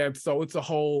know that. So it's a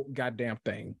whole goddamn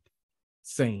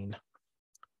scene.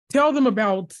 Tell them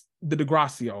about the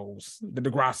DeGrassos,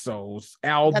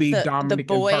 Albie, Dominic,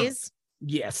 the boys. And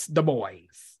Bert. Yes, the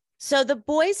boys. So the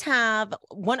boys have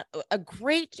a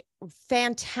great,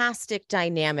 fantastic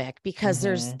dynamic because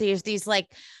there's these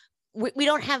we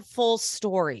don't have full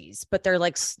stories, but they're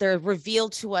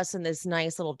revealed to us in this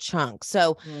nice little chunk.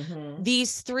 So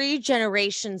these 3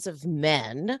 generations of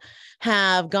men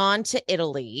have gone to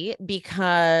Italy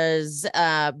because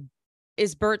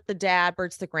is Bert the dad?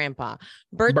 Bert's the grandpa.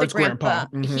 Bert's the grandpa.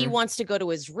 He wants to go to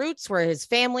his roots where his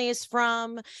family is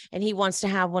from. And he wants to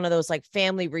have one of those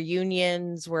family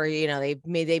reunions where, they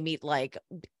meet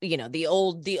the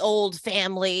old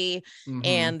family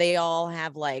and they all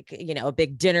have a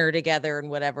big dinner together and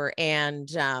whatever. And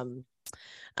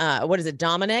what is it?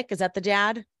 Dominic? Is that the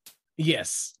dad?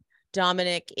 Yes.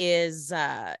 Dominic is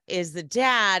the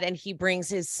dad, and he brings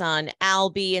his son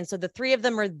Albie, and so the 3 of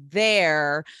them are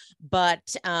there.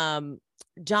 But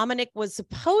Dominic was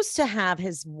supposed to have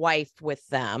his wife with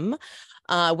them.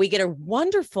 We get a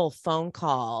wonderful phone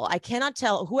call. I cannot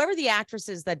tell whoever the actress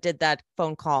is that did that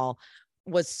phone call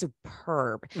was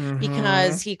superb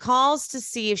because he calls to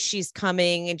see if she's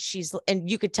coming, and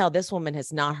you could tell this woman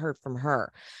has not heard from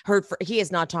her. He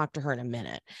has not talked to her in a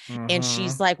minute. And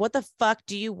she's like, what the fuck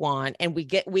do you want? And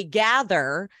we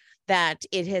gather that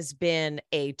it has been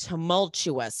a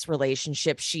tumultuous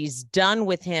relationship. She's done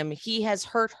with him. He has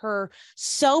hurt her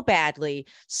so badly,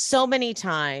 so many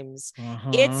times.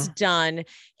 It's done.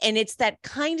 And it's that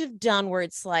kind of done where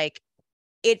it's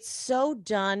it's so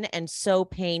done and so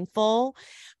painful.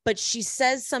 But he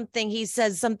says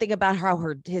something about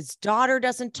how his daughter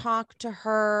doesn't talk to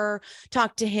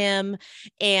him,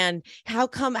 and how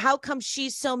come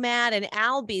she's so mad? And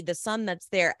Albie, the son that's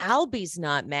there, Albie's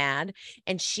not mad.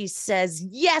 And she says,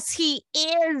 yes, he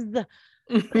is.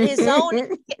 His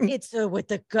own, it's with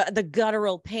the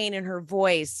guttural pain in her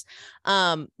voice.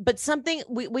 But something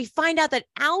we find out that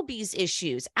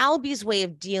Albie's way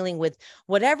of dealing with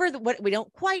what we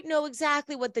don't quite know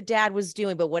exactly what the dad was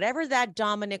doing, but whatever that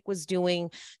Dominic was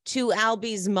doing to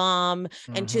Albie's mom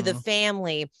and to the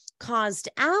family caused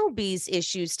Albie's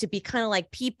issues to be kind of like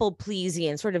people pleasing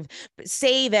and sort of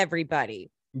save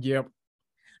everybody. Yep.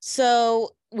 So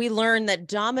we learn that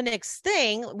Dominic's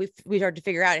thing, we start to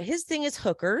figure out his thing is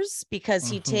hookers, because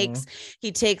he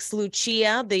takes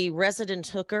Lucia, the resident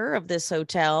hooker of this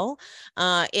hotel,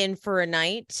 in for a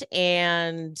night,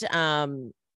 and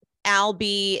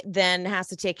Albie then has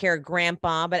to take care of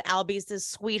Grandpa, but Albie's this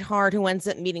sweetheart who ends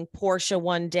up meeting Portia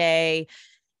one day,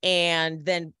 and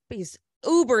then he's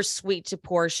uber sweet to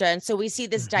Portia. And so we see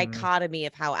this dichotomy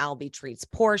of how Albie treats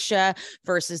Portia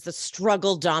versus the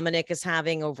struggle Dominic is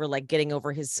having over like getting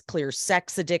over his clear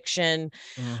sex addiction.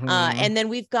 And then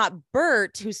we've got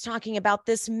Bert, who's talking about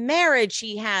this marriage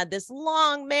he had, this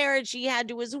long marriage he had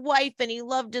to his wife, and he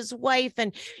loved his wife.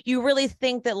 And you really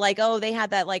think that like, oh, they had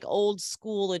that like old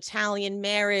school Italian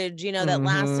marriage, you know, that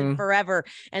lasted forever.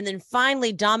 And then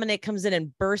finally Dominic comes in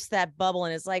and bursts that bubble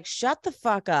and is like, shut the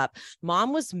fuck up.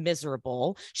 Mom was miserable.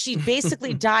 She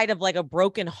basically died of like a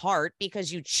broken heart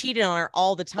because you cheated on her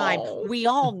all the time. We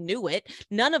all knew it.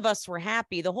 None of us were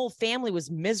happy. The whole family was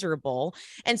miserable.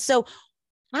 And so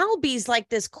Albie's like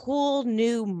this cool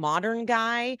new modern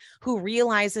guy who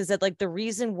realizes that like the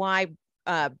reason why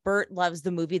Bert loves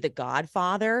the movie The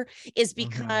Godfather is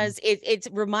because it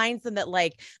reminds them that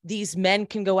like these men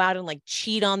can go out and like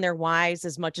cheat on their wives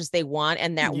as much as they want,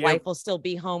 and that wife will still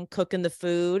be home cooking the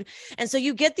food. And so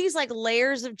you get these like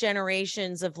layers of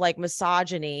generations of like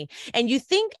misogyny, and you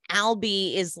think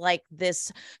Albie is like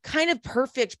this kind of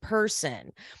perfect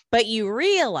person, but you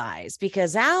realize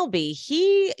because Albie,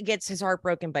 he gets his heart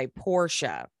broken by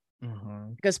Portia.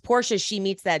 Because Portia, she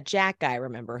meets that Jack guy,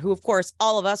 remember, who, of course,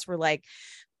 all of us were like,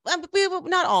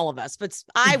 not all of us, but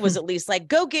I was at least like,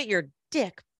 go get your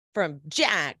dick from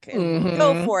Jack and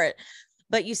go for it.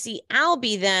 But you see,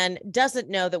 Albie then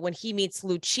doesn't know that when he meets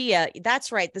Lucia,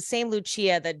 that's right, the same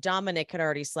Lucia that Dominic had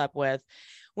already slept with.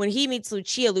 When he meets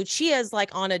Lucia, Lucia is like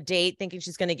on a date thinking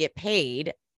she's going to get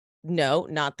paid. No,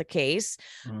 not the case.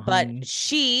 But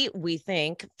she, we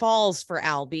think, falls for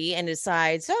Albie and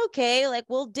decides, okay, like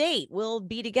we'll date, we'll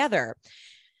be together.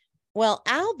 Well,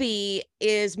 Albie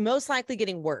is most likely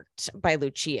getting worked by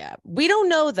Lucia. We don't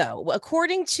know, though.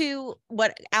 According to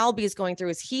what Albie is going through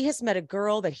is he has met a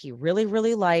girl that he really,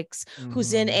 really likes,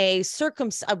 who's in a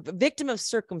victim of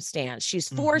circumstance. She's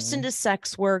forced into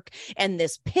sex work, and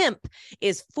this pimp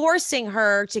is forcing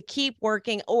her to keep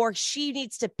working, or she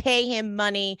needs to pay him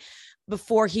money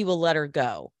before he will let her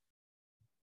go.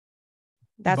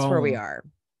 That's where we are.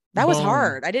 That was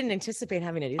hard. I didn't anticipate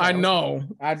having to do that. I know.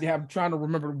 I'm trying to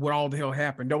remember what all the hell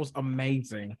happened. That was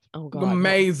amazing. Oh, God.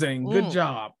 Amazing. Good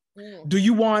job. Do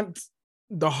you want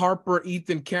the Harper,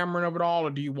 Ethan, Cameron of it all, or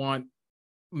do you want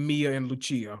Mia and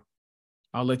Lucia?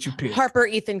 I'll let you pick. Harper,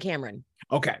 Ethan, Cameron.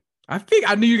 Okay.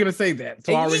 I knew you were going to say that.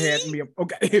 So I already had Mia.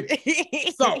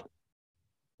 Okay. So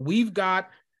we've got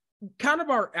kind of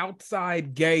our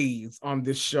outside gaze on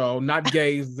this show, not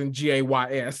gaze and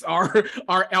Gays,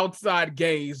 our outside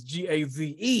gaze, Gaze,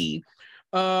 in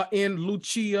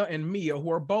Lucia and Mia,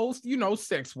 who are both,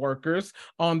 sex workers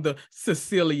on the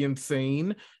Sicilian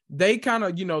scene. They kind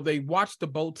of, they watch the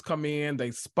boats come in,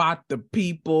 they spot the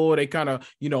people, they kind of,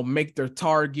 make their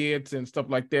targets and stuff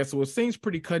like that. So it seems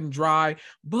pretty cut and dry,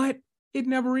 but it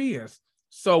never is.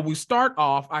 So we start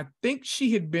off, I think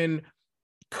she had been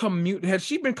had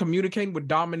she been communicating with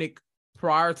Dominic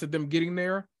prior to them getting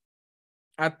there?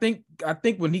 I think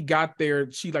when he got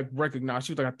there, she like recognized,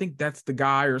 she was like, I think that's the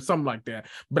guy or something like that.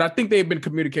 But I think they had been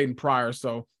communicating prior,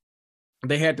 so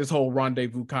they had this whole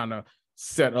rendezvous kind of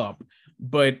set up.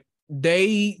 But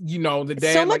they, the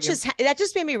dad, so much that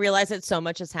just made me realize that so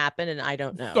much has happened, and I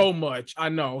don't know. So much, I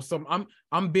know. So I'm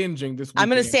binging this weekend. I'm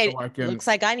gonna say, looks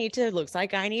like I need to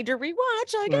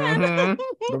rewatch again.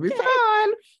 It'll be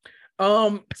fun.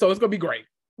 So it's gonna be great.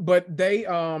 But they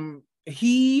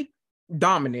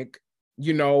Dominic,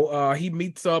 he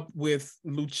meets up with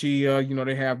Lucia,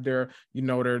 they have their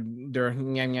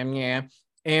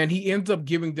and he ends up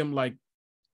giving them like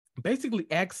basically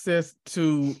access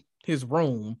to his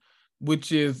room,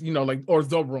 which is, or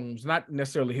the rooms, not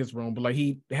necessarily his room, but like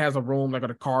he has a room, like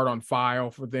a card on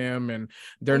file for them. And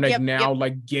they're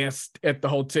like guests at the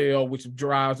hotel, which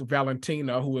drives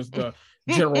Valentina, who is the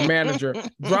general manager,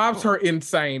 drives her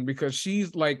insane because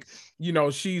she's like,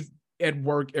 she's at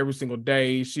work every single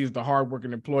day. She's the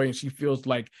hardworking employee, and she feels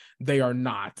like they are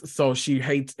not. So she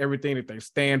hates everything that they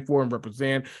stand for and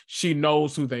represent. She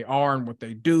knows who they are and what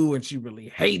they do, and she really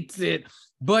hates it,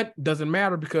 but doesn't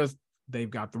matter because they've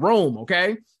got the room,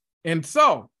 okay? And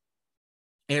so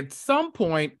at some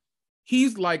point,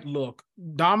 he's like, look,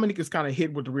 Dominic is kind of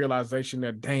hit with the realization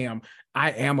that, damn,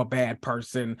 I am a bad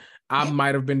person. I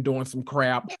might have been doing some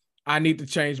crap. I need to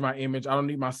change my image. I don't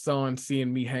need my son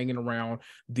seeing me hanging around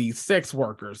these sex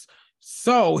workers.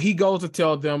 So he goes to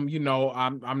tell them,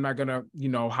 I'm not going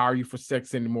to, hire you for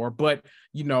sex anymore, but,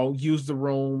 use the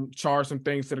room, charge some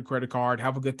things to the credit card,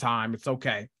 have a good time. It's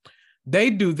okay.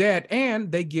 They do that,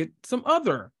 and they get some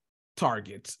other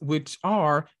targets, which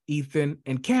are Ethan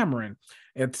and Cameron.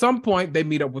 At some point, they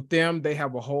meet up with them. They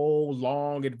have a whole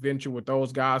long adventure with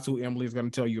those guys who Emily's going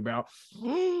to tell you about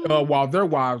while their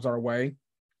wives are away.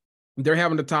 They're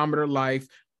having the time of their life,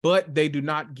 but they do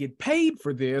not get paid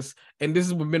for this. And this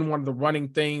has been one of the running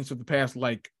things for the past,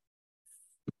 like,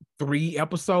 3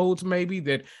 episodes, maybe,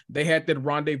 that they had that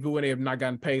rendezvous and they have not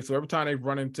gotten paid. So every time they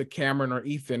run into Cameron or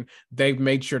Ethan, they've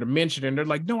made sure to mention it. And they're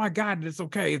like, no, I got it. It's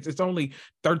okay. It's only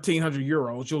 1,300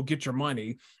 euros. You'll get your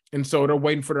money. And so they're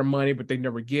waiting for their money, but they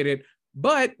never get it.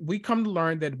 But we come to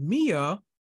learn that Mia,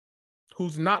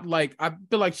 who's not like, I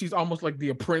feel like she's almost like the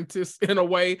apprentice in a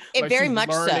way. It like very she's much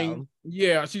learning, so.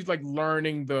 Yeah, she's like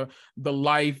learning the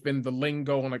life and the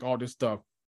lingo and like all this stuff.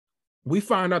 We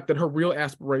find out that her real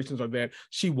aspirations are that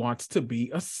she wants to be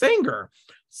a singer.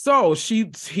 So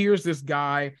she hears this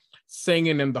guy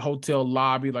singing in the hotel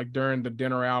lobby, like during the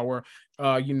dinner hour.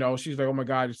 She's like, oh my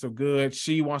God, it's so good.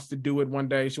 She wants to do it one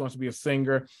day. She wants to be a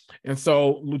singer. And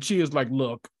so Lucia's like,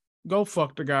 look, go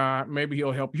fuck the guy. Maybe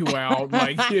he'll help you out.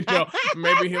 Like,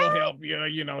 maybe he'll help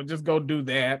you, just go do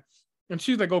that. And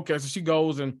she's like, okay. So she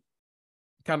goes and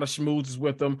kind of schmoozes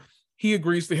with him. He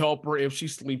agrees to help her if she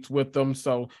sleeps with them.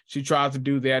 So she tries to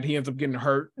do that. He ends up getting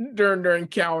hurt during their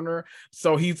encounter.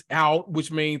 So he's out,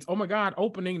 which means, oh my God,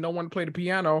 opening, no one played the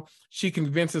piano. She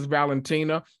convinces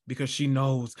Valentina because she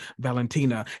knows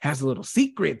Valentina has a little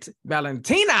secret.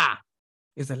 Valentina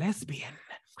is a lesbian.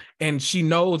 And she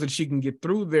knows that she can get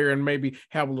through there and maybe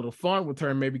have a little fun with her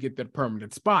and maybe get that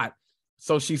permanent spot.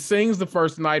 So she sings the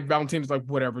first night. Valentina's like,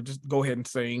 whatever, just go ahead and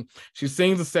sing. She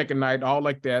sings the second night, all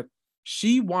like that.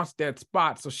 She wants that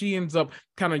spot. So she ends up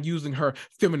kind of using her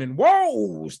feminine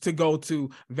woes to go to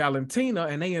Valentina,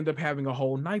 and they end up having a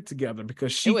whole night together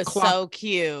because she was so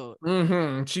cute.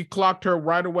 She clocked her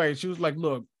right away. She was like,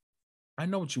 look, I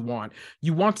know what you want.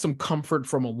 You want some comfort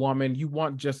from a woman. You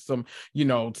want just some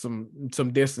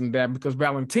this and that, because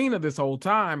Valentina this whole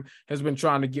time has been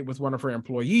trying to get with one of her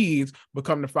employees, but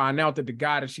come to find out that the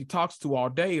guy that she talks to all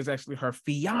day is actually her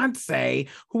fiance,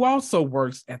 who also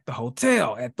works at the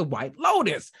hotel at the White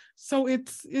Lotus. So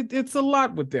it's a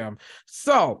lot with them.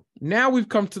 So now we've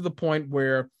come to the point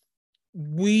where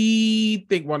we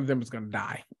think one of them is going to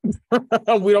die.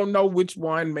 We don't know which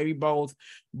one, maybe both,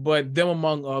 but them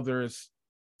among others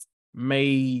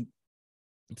may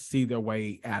see their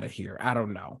way out of here. I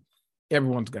don't know.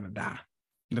 Everyone's going to die.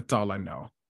 That's all I know.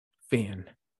 Finn.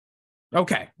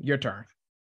 Okay, your turn.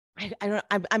 I don't.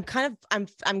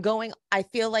 I'm going. I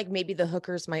feel like maybe the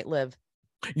hookers might live.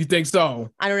 You think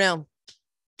so? I don't know.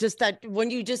 Just that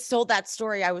when you just told that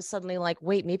story, I was suddenly like,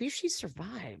 wait, maybe she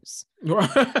survives.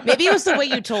 Maybe it was the way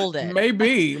you told it.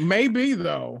 Maybe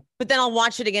though. But then I'll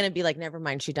watch it again and be like, never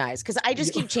mind, she dies. Because I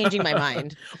just keep changing my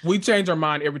mind. We change our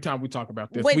mind every time we talk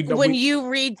about this. When you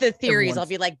read the theories, I'll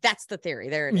be like, that's the theory.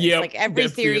 There it is. Yep, like every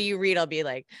theory you read, I'll be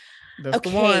like, that's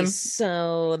okay,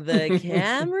 so the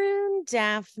Cameron,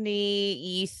 Daphne,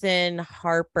 Ethan,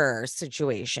 Harper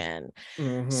situation.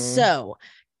 Mm-hmm. So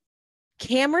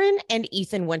Cameron and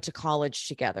Ethan went to college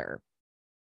together.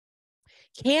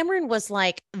 Cameron was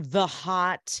like the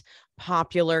hot,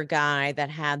 popular guy that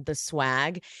had the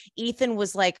swag. Ethan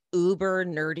was like uber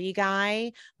nerdy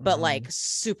guy, but like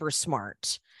super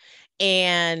smart.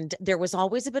 And there was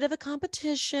always a bit of a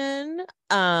competition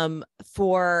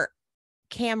for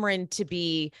Cameron to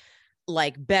be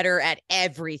like better at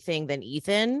everything than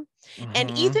Ethan. And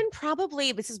Ethan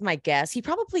probably, this is my guess, he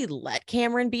probably let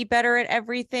Cameron be better at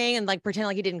everything and like pretend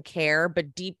like he didn't care,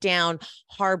 but deep down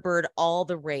harbored all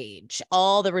the rage,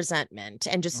 all the resentment,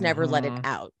 and just never let it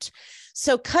out.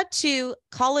 So cut to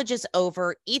college is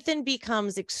over. Ethan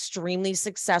becomes extremely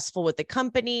successful with the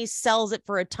company, sells it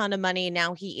for a ton of money.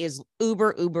 Now he is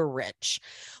uber rich.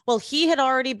 Well, he had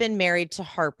already been married to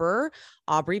Harper,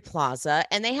 Aubrey Plaza,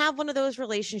 and they have one of those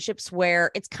relationships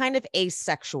where it's kind of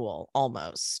asexual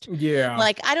almost. Yeah.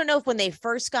 Like, I don't know if when they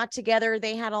first got together,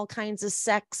 they had all kinds of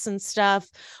sex and stuff,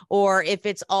 or if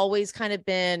it's always kind of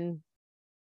been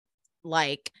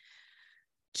like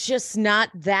just not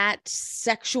that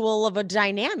sexual of a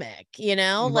dynamic, you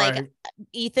know, like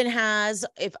Ethan has,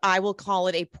 if I will call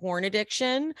it a porn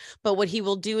addiction, but what he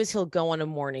will do is he'll go on a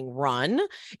morning run.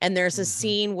 And there's a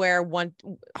scene where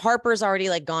Harper's already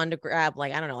like gone to grab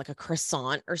like, I don't know, like a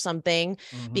croissant or something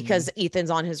because Ethan's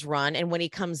on his run. And when he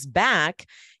comes back,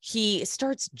 he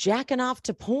starts jacking off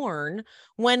to porn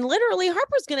when literally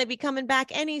Harper's going to be coming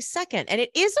back any second. And it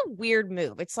is a weird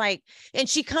move. It's like, and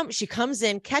she comes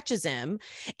in, catches him,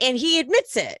 and he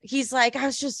admits it. He's like, I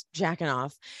was just jacking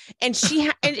off. And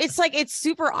and it's like, it's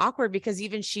super awkward because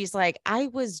even she's like, I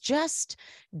was just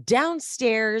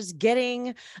downstairs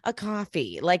getting a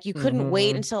coffee. Like you couldn't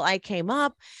wait until I came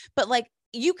up. But like,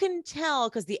 you can tell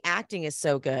because the acting is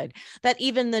so good that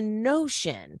even the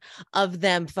notion of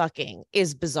them fucking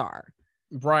is bizarre.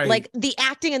 Right. Like the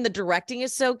acting and the directing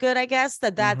is so good, I guess,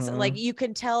 that's like, you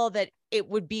can tell that it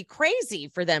would be crazy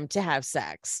for them to have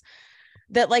sex.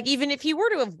 That like, even if he were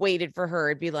to have waited for her,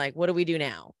 it'd be like, what do we do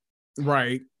now?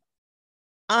 Right.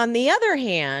 On the other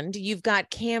hand, you've got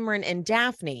Cameron and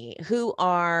Daphne, who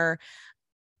are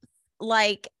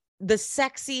like the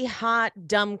sexy, hot,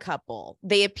 dumb couple.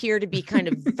 They appear to be kind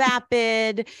of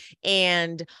vapid,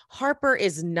 and Harper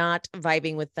is not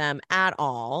vibing with them at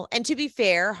all. And to be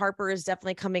fair, Harper is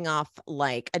definitely coming off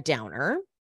like a downer,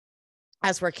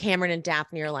 as where Cameron and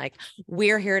Daphne are like,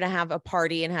 we're here to have a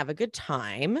party and have a good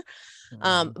time.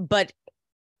 But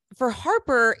for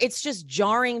Harper, it's just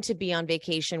jarring to be on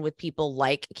vacation with people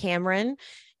like Cameron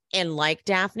and like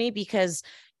Daphne, because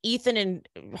Ethan and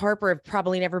Harper have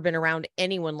probably never been around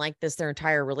anyone like this their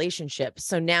entire relationship.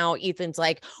 So now Ethan's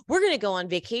like, we're going to go on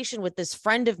vacation with this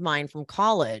friend of mine from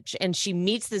college. And she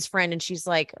meets this friend and she's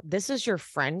like, this is your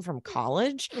friend from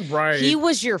college? Right. He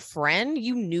was your friend.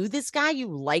 You knew this guy. You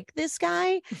like this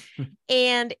guy.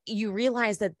 And you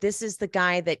realize that this is the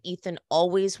guy that Ethan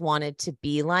always wanted to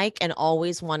be like and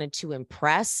always wanted to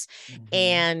impress.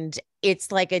 And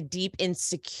it's like a deep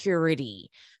insecurity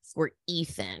for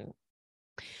Ethan.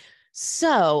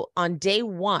 So on day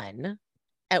one,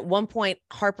 at one point,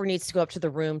 Harper needs to go up to the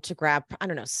room to grab, I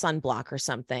don't know, sunblock or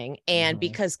something. And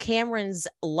because Cameron's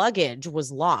luggage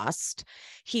was lost,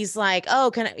 he's like, oh,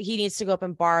 he needs to go up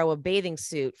and borrow a bathing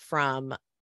suit from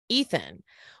Ethan.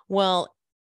 Well,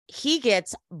 he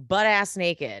gets butt ass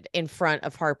naked in front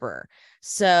of Harper.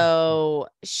 So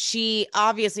she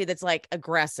obviously, that's like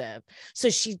aggressive. So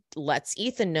she lets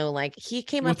Ethan know, like, he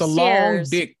came with upstairs. With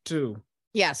a long dick too.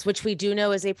 Yes, which we do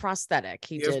know is a prosthetic.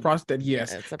 Prosthetic,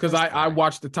 yes. Because I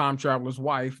watched The Time Traveler's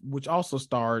Wife, which also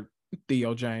starred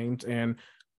Theo James, and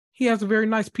he has a very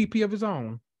nice PP of his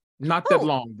own. Not that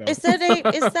long though. Is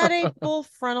that a full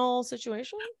frontal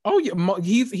situation? Oh yeah,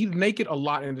 he's naked a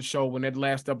lot in the show. In that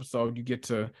last episode, you get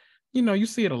to, you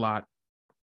see it a lot.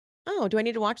 Oh, do I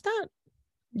need to watch that?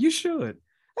 You should.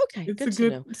 Okay,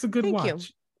 it's a good Thank watch. You.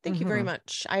 Thank you very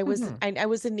much. I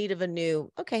was in need of a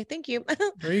new. Okay, thank you.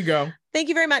 There you go. Thank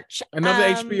you very much.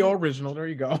 Another HBO original. There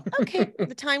you go. Okay,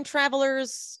 The Time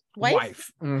Traveler's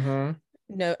Wife. Mm-hmm.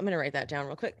 No, I'm gonna write that down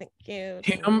real quick. Thank you.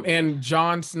 Him and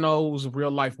Jon Snow's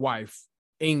real life wife,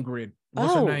 Ingrid.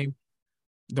 What's her name?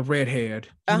 The redhead.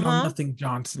 You know nothing,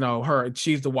 Jon Snow.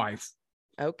 She's the wife.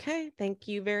 Okay, thank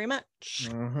you very much.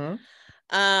 Mm-hmm.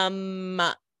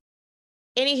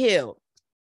 Anywho.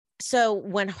 So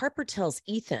when Harper tells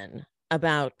Ethan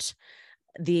about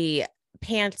the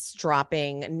pants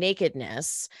dropping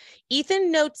nakedness,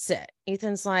 Ethan notes it.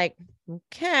 Ethan's like,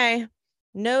 okay,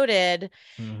 noted.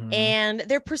 And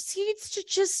there proceeds to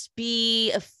just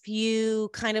be a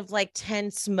few kind of like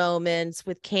tense moments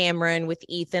with Cameron, with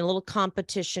Ethan, a little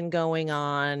competition going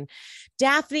on.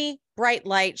 Daphne, bright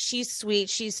light. She's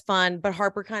sweet. She's fun, but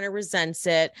Harper kind of resents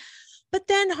it. But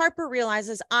then Harper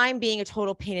realizes, I'm being a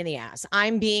total pain in the ass.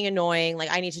 I'm being annoying. Like,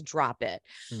 I need to drop it.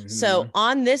 So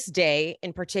on this day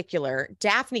in particular,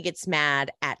 Daphne gets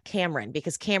mad at Cameron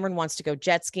because Cameron wants to go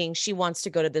jet skiing. She wants to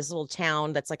go to this little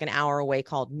town that's like an hour away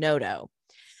called Noto.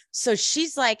 So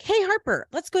she's like, hey, Harper,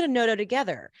 let's go to Noto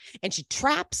together. And she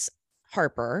traps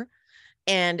Harper.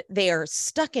 And they are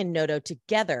stuck in Noto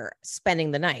together,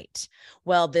 spending the night.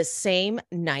 Well, this same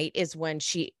night is when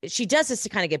she does this to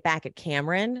kind of get back at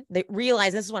Cameron. They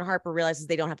realize, this is when Harper realizes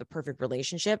they don't have a perfect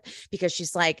relationship, because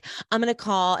she's like, I'm going to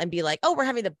call and be like, oh, we're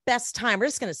having the best time. We're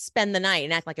just going to spend the night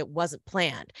and act like it wasn't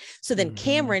planned. So then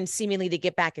Cameron, seemingly to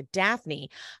get back at Daphne,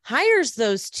 hires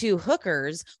those two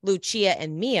hookers, Lucia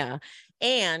and Mia,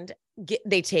 and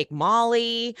they take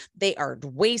Molly. They are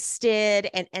wasted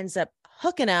and ends up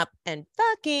hooking up and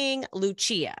fucking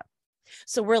Lucia.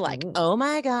 So we're like, oh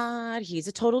my God, he's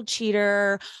a total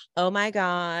cheater. Oh my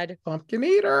God. Pumpkin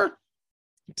eater.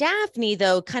 Daphne,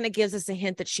 though, kind of gives us a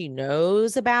hint that she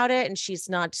knows about it, and she's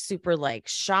not super like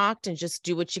shocked, and just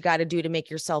do what you got to do to make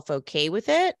yourself okay with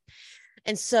it.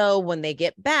 And so when they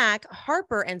get back,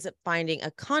 Harper ends up finding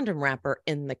a condom wrapper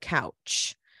in the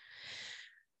couch.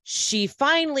 She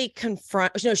finally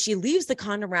she leaves the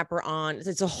condom wrapper on.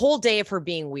 It's a whole day of her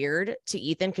being weird to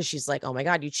Ethan, because she's like, oh my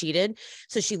God, you cheated.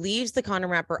 So she leaves the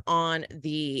condom wrapper on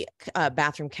the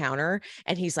bathroom counter,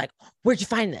 and he's like, where'd you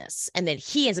find this? And then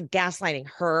he ends up gaslighting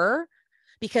her,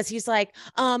 because he's like,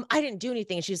 I didn't do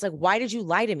anything. And she's like, why did you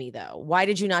lie to me though? Why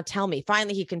did you not tell me?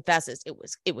 Finally, he confesses.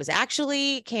 It was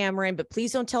actually Cameron, but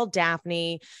please don't tell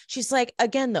Daphne. She's like,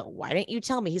 again, though, why didn't you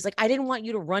tell me? He's like, I didn't want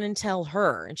you to run and tell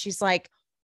her. And she's like,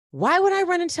 Why would I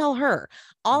run and tell her?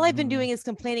 All I've been doing is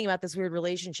complaining about this weird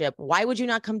relationship. Why would you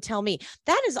not come tell me?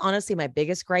 That is honestly my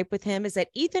biggest gripe with him, is that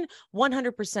Ethan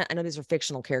 100%, I know these are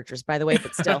fictional characters, by the way,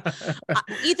 but still,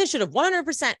 Ethan should have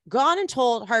 100% gone and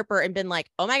told Harper and been like,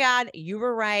 oh my God, you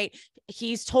were right.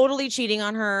 He's totally cheating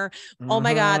on her. Oh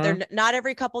my God, they're not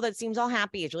every couple that seems all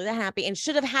happy is really that happy, and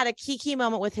should have had a key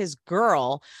moment with his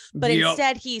girl. But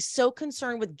instead, he's so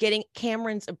concerned with getting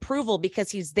Cameron's approval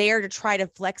because he's there to try to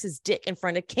flex his dick in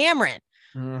front of Cameron.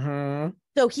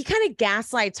 So he kind of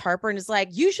gaslights Harper and is like,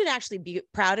 you should actually be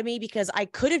proud of me because I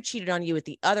could have cheated on you with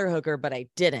the other hooker, but I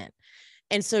didn't.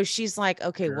 And so she's like,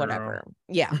 okay, whatever.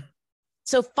 Yeah.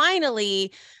 So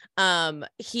finally,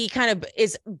 he kind of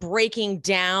is breaking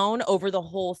down over the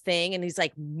whole thing. And he's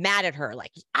like mad at her.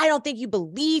 Like, I don't think you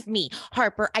believe me,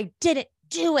 Harper. I didn't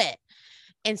do it.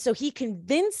 And so he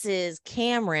convinces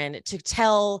Cameron to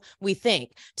tell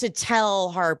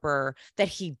Harper that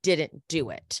he didn't do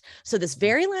it. So this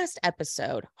very last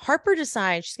episode, Harper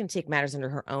decides she's going to take matters into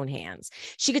her own hands.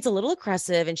 She gets a little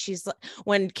aggressive, and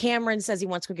when Cameron says he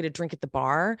wants to go get a drink at the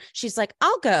bar, she's like,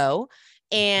 I'll go.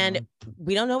 And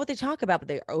we don't know what they talk about, but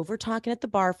they're over talking at the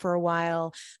bar for a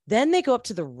while. Then they go up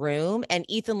to the room, and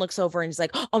Ethan looks over and he's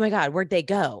like, oh my God, where'd they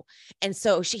go? And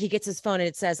so he gets his phone and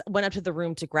it says, went up to the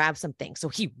room to grab something. So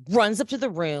he runs up to the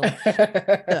room.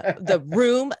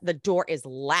 The door is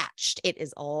latched. It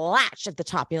is latched at the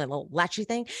top, like a little latchy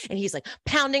thing. And he's like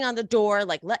pounding on the door,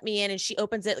 like, let me in. And she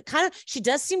opens it. She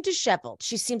does seem disheveled.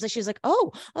 She seems like she's like,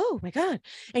 oh my God.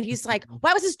 And he's like,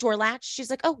 why was this door latched? She's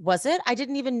like, oh, was it? I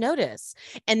didn't even notice.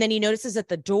 And then he notices that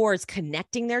the doors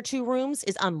connecting their two rooms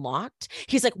is unlocked.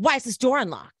 He's like, why is this door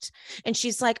unlocked? And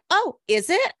she's like, oh,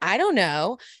 is it? I don't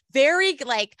know. Very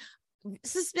like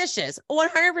suspicious,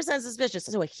 100% suspicious.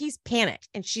 So he's panicked,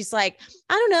 and she's like,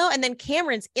 I don't know. And then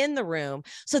Cameron's in the room.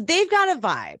 So they've got a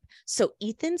vibe. So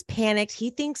Ethan's panicked.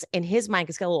 He thinks in his mind,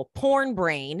 he's got a little porn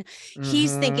brain.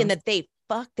 He's thinking that they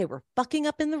were fucking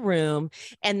up in the room,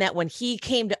 and that when he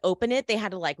came to open it, they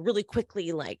had to like really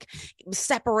quickly like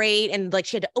separate, and like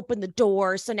she had to open the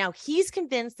door. So now he's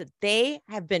convinced that they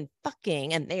have been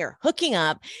fucking and they are hooking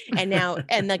up, and now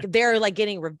and like they're like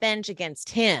getting revenge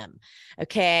against him.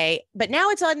 Okay, but now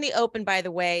it's out in the open, by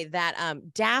the way, that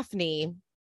Daphne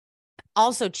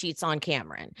also cheats on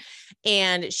Cameron.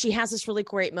 And she has this really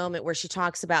great moment where she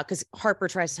talks about, because Harper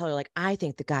tries to tell her, like, I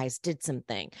think the guys did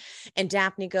something. And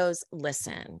Daphne goes,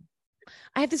 listen,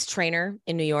 I have this trainer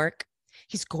in New York.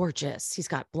 He's gorgeous. He's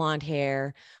got blonde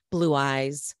hair, blue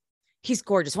eyes. He's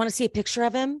gorgeous. Want to see a picture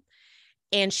of him?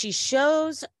 And she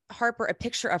shows Harper a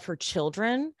picture of her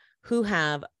children who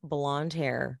have blonde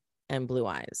hair and blue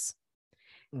eyes.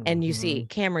 And you see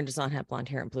Cameron does not have blonde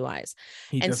hair and blue eyes.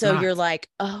 And so you're like,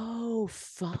 oh,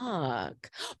 fuck.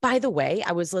 By the way,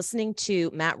 I was listening to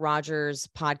Matt Rogers'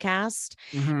 podcast,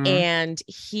 and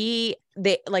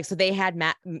they had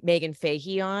Megan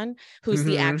Fahey on, who's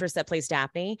the actress that plays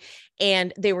Daphne.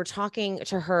 And they were talking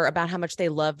to her about how much they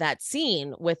love that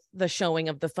scene with the showing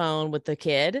of the phone with the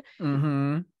kid.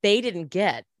 They didn't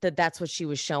get that that's what she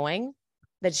was showing.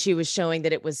 That she was showing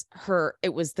that it was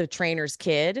the trainer's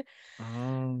kid.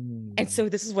 And so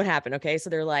this is what happened. Okay.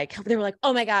 So they were like,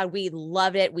 oh my God, we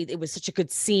loved it. It was such a good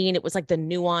scene. It was like the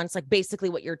nuance, like basically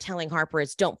what you're telling Harper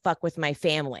is don't fuck with my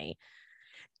family.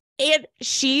 And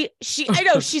she, I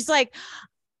know she's like,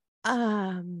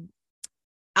 I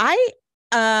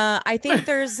think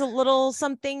there's a little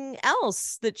something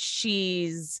else that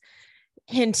she's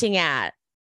hinting at.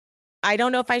 I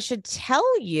don't know if I should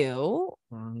tell you.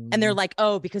 And they're like,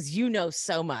 oh, because you know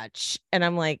so much. And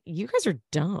I'm like, you guys are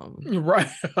dumb. Right.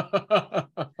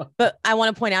 But I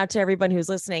want to point out to everyone who's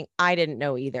listening, I didn't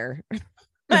know either.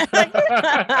 The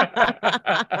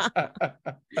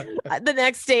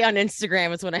next day on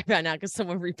Instagram is when I found out, because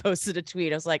someone reposted a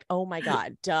tweet. I was like, oh my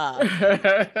God, duh.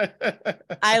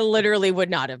 I literally would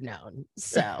not have known.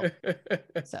 So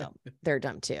they're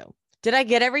dumb too. Did I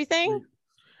get everything?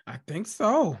 I think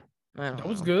so. That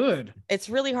was good. It's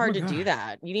really hard to do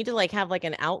that. You need to like have like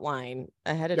an outline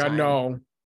ahead of time. I know.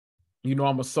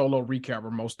 I'm a solo recapper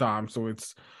most times, so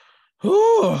it's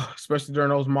especially during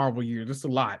those Marvel years. It's a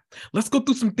lot. Let's go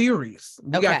through some theories.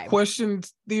 We got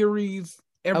questions, theories,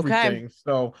 everything. Okay.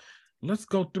 So let's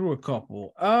go through a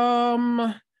couple.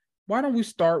 Why don't we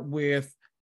start with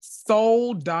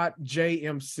soul.jmc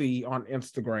on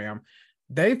Instagram?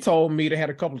 They told me they had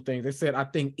a couple of things. They said, I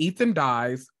think Ethan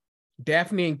dies.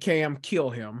 Daphne and Cam kill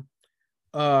him.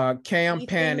 Cam Ethan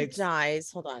panics.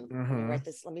 Dies. Hold on. Let me write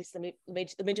this. Let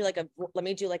me do like a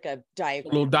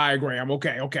diagram. A little diagram.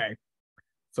 Okay.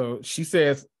 So she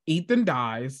says Ethan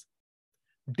dies.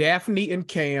 Daphne and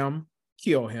Cam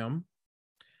kill him.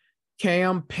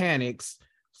 Cam panics.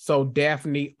 So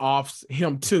Daphne offs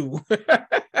him too.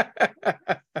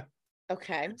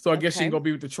 Okay. So I guess she can go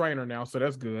be with the trainer now. So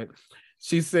that's good.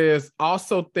 She says,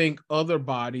 also think other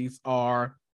bodies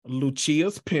are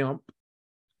Lucia's pimp,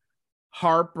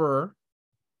 Harper,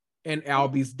 and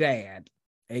Albie's dad,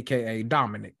 aka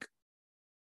Dominic.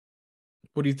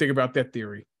 What do you think about that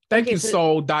theory? Thank you,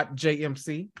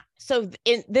 Soul.jmc. So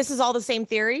this is all the same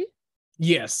theory?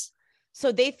 Yes.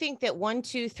 So they think that 1,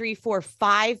 2, 3, 4,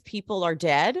 5 people are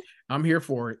dead? I'm here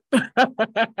for it.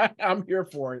 I'm here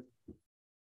for it.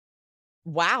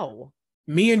 Wow.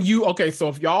 Me and you. Okay, so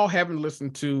if y'all haven't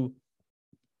listened to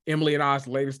Emily and I's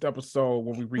latest episode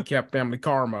when we recap Family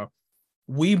Karma,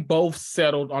 we both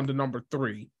settled on the number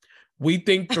 3. We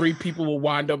think 3 people will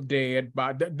wind up dead.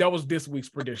 That was this week's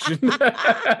prediction.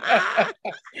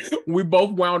 We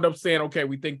both wound up saying, okay,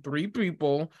 we think 3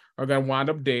 people are going to wind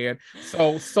up dead.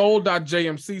 So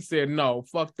Soul.jmc said, no,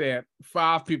 fuck that.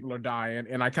 5 people are dying.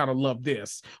 And I kind of love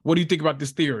this. What do you think about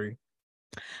this theory?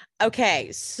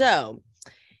 Okay, so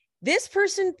this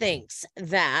person thinks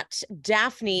that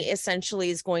Daphne essentially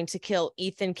is going to kill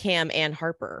Ethan, Cam, and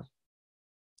Harper.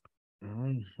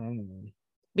 Mm-hmm.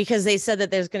 Because they said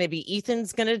that there's going to be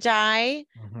Ethan's going to die,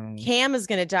 Cam is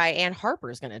going to die, and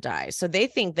Harper's going to die. So they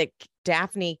think that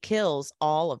Daphne kills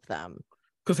all of them.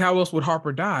 Because how else would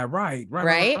Harper die? Right.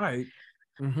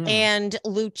 Mm-hmm. And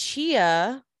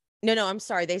Lucia, no, I'm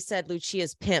sorry. They said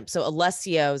Lucia's pimp. So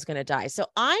Alessio is going to die. So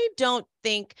I don't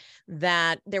think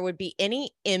that there would be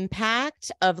any impact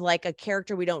of like a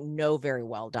character we don't know very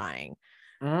well dying.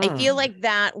 I feel like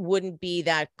that wouldn't be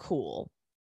that cool.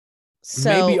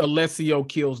 So maybe Alessio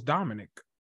kills Dominic.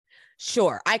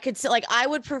 Sure. I could say like, I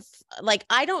would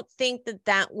I don't think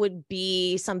that would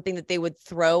be something that they would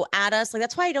throw at us. Like,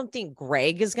 that's why I don't think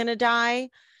Greg is going to die,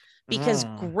 because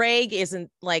Greg isn't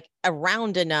like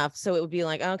around enough. So it would be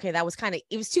like, okay, that was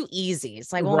it was too easy.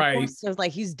 It's like, well, right. Of course, it was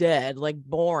like, he's dead, like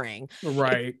boring.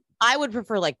 Right. I would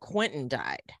prefer like Quentin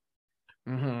died.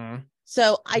 Mm-hmm.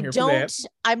 So I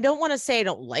don't want to say I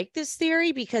don't like this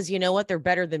theory, because you know what? They're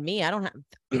better than me.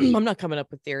 I'm not coming up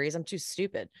with theories. I'm too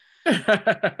stupid.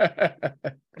 But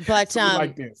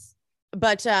like this.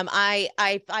 But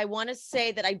I want to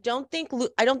say that I don't think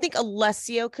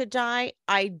Alessio could die.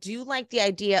 I do like the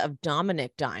idea of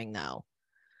Dominic dying though,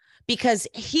 because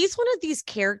he's one of these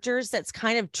characters that's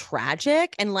kind of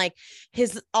tragic, and like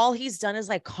all he's done is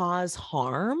like cause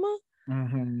harm.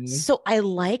 Mm-hmm. So I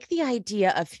like the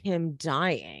idea of him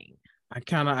dying. I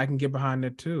can get behind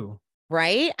that too.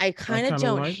 Right? I kind of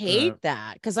don't like hate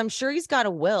that, because I'm sure he's got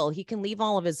a will. He can leave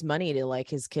all of his money to like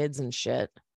his kids and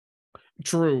shit.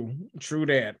 True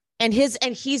that. And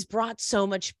he's brought so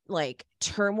much like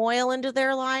turmoil into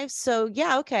their lives. So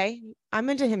yeah, okay.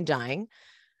 I'm into him dying.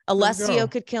 Alessio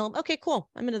could kill him. Okay, cool.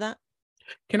 I'm into that.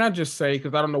 Can I just say,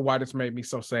 because I don't know why this made me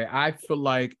so sad, I feel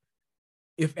like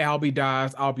if Albie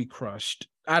dies, I'll be crushed.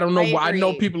 I don't know why. I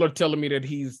know people are telling me that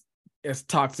he's as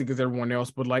toxic as everyone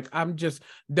else, but like,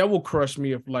 that will crush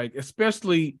me if like,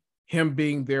 especially him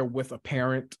being there with a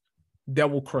parent,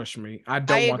 that will crush me. I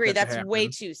agree. That's way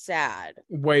too sad.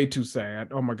 Way too sad.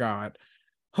 Oh my God.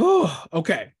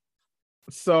 Okay.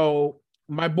 So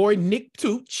my boy Nick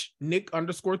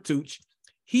 _Tooch,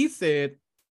 he said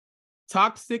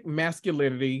toxic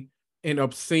masculinity and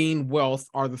obscene wealth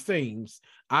are the themes.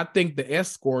 I think the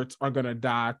escorts are going to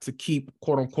die to keep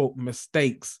quote unquote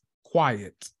mistakes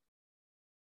quiet.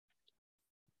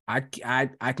 I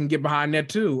can get behind that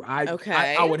too.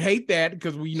 I would hate that,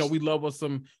 because we love us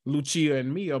some Lucia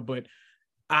and Mia, but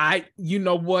you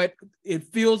know what? It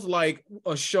feels like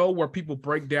a show where people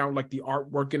break down like the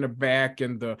artwork in the back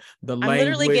and the language. I'm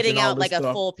literally getting out like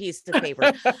a full piece of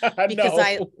paper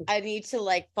because I need to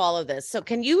like follow this. So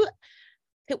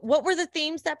what were the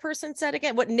themes that person said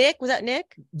again? Was that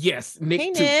Nick? Yes, Nick.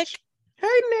 Hey, Nick.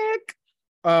 Hey, Nick.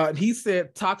 He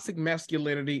said toxic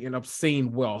masculinity and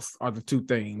obscene wealth are the 2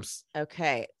 themes.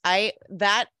 Okay.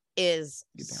 That is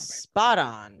spot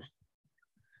on.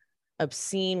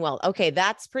 Obscene wealth. Okay,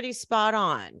 that's pretty spot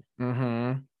on.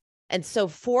 Mm-hmm. And so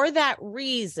for that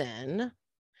reason,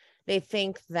 they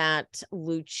think that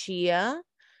Lucia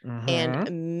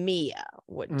and Mia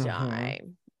would die.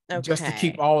 Okay. Just to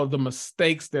keep all of the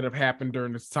mistakes that have happened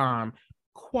during this time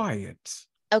quiet.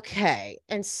 Okay.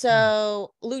 And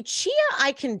so Lucia,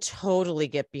 I can totally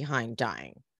get behind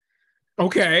dying.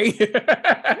 Okay.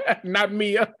 Not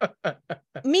Mia.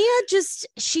 Mia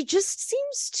she just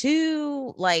seems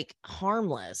too like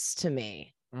harmless to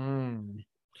me.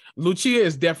 Lucia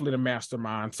is definitely the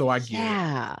mastermind, so I get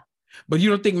it. But you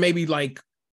don't think maybe like,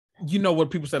 you know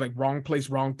what people say, like wrong place,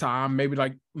 wrong time? Maybe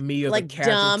like Mia's like a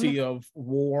casualty of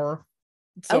war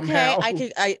somehow.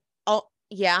 Okay,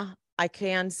 I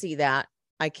can see that.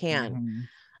 I can. Mm-hmm.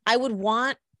 I would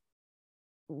want,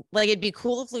 like, it'd be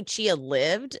cool if Lucia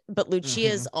lived, but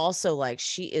Lucia is also like,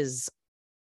 she is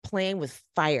playing with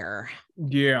fire.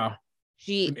 Yeah.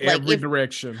 She in like every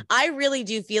direction. I really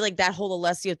do feel like that whole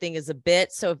Alessio thing is a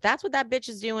bit. So if that's what that bitch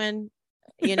is doing,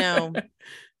 you know,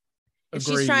 if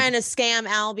she's trying to scam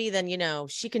Albie, then, you know,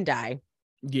 she can die.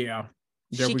 Yeah.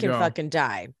 She can fucking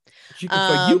die. She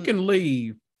can you can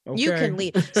leave. Okay? You can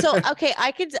leave. So, okay,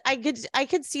 I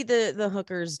could see the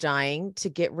hookers dying to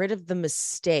get rid of the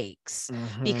mistakes,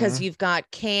 because you've got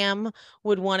Cam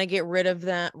would want to get rid of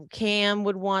them. Cam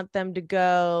would want them to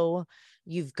go.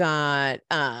 You've got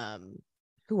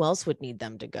who else would need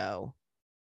them to go?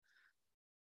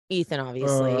 Ethan,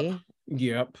 obviously.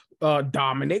 Yep.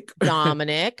 Dominic.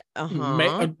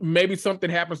 Maybe something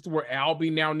happens to where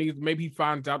Albie now needs. Maybe he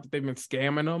finds out that they've been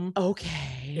scamming him.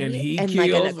 Okay. And he kills,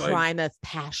 like in a crime of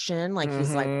passion, like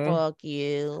he's like, fuck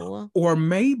you. Or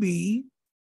maybe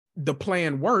the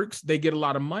plan works. They get a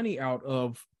lot of money out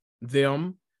of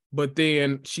them, but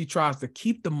then she tries to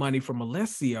keep the money from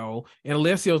Alessio, and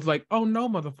Alessio's like, oh no,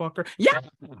 motherfucker. Yeah.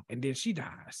 And then she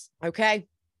dies. Okay.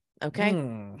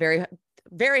 Very,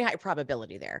 very high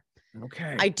probability there.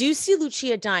 Okay. I do see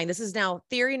Lucia dying. This is now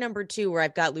theory number 2 where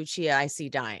I've got Lucia I see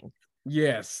dying.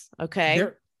 Yes. Okay.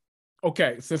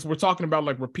 Okay. Since we're talking about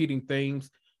like repeating things,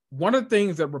 one of the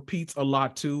things that repeats a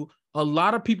lot too, a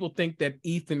lot of people think that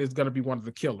Ethan is going to be one of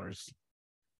the killers.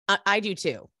 I do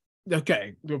too.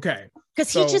 Okay.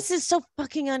 Because he just is so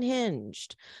fucking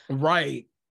unhinged. Right.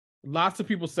 Lots of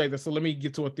people say that. So let me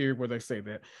get to a theory where they say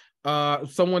that.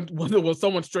 Someone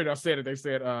straight out said it. They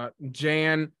said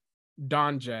Jan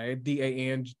Dante,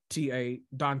 D-A-N-T-A,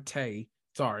 Dante.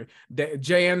 Sorry,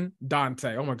 Jan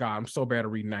Dante. Oh my God, I'm so bad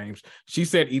at reading names. She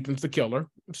said Ethan's the killer,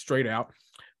 straight out.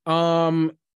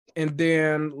 And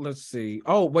then let's see.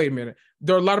 Oh, wait a minute.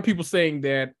 There are a lot of people saying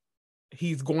that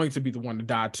he's going to be the one to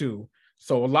die too.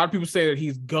 So a lot of people say that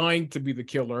he's going to be the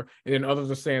killer, and then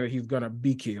others are saying that he's gonna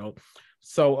be killed.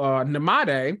 So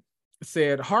Namade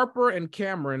said Harper and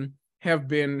Cameron have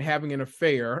been having an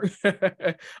affair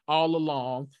all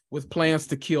along, with plans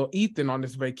to kill Ethan on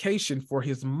his vacation for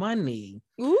his money.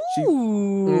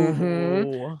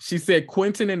 Ooh. She said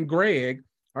Quentin and Greg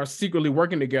are secretly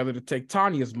working together to take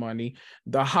Tanya's money.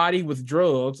 The hottie with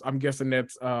drugs, I'm guessing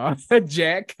that's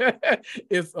Jack,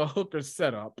 is a hooker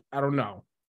setup. I don't know.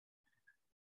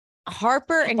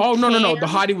 Harper and no. The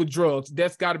hottie with drugs.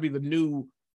 That's got to be the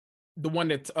one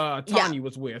that Tanya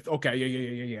was with. Okay,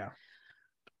 yeah.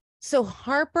 So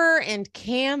Harper and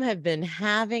Cam have been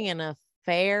having an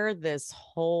affair this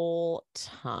whole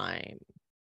time.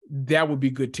 That would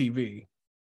be good TV.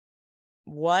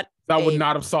 What? I would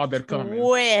not have saw that coming.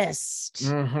 Twist.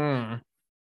 You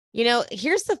know,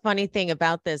 here's the funny thing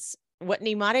about this. What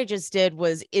Nimade just did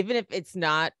was, even if that's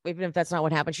not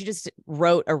what happened, she just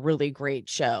wrote a really great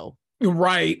show.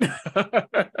 Right.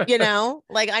 You know,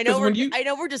 like I know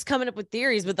we're just coming up with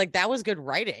theories, but like that was good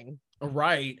writing.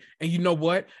 Right. And you know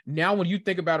what? Now, when you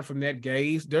think about it from that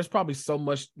gaze, there's probably so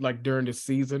much like during this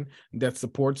season that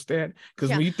supports that. Because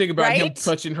when you think about him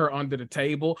touching her under the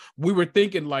table, we were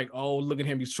thinking like, oh, look at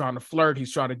him. He's trying to flirt.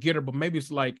 He's trying to get her. But maybe it's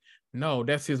like, no,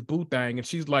 that's his boo thing. And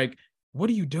she's like,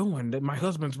 what are you doing? That my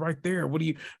husband's right there.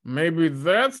 Maybe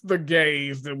that's the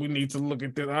gaze that we need to look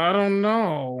at this. I don't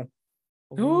know.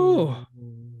 Ooh.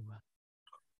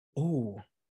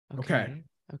 Okay.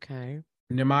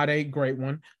 Nimade, great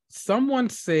one. Someone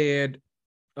said,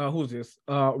 who's this?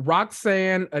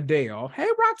 Roxanne Adele. Hey,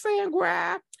 Roxanne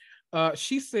Graf.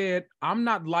 She said, I'm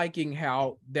not liking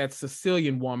how that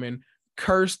Sicilian woman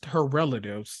cursed her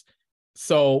relatives.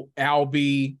 So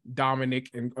Albie, Dominic,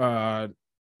 and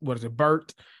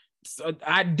Bert. So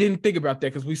I didn't think about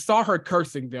that because we saw her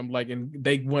cursing them, like, and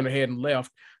they went ahead and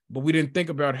left, but we didn't think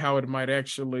about how it might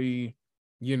actually,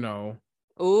 you know.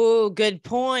 Oh, good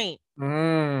point.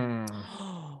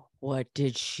 What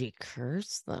did she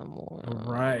curse them with?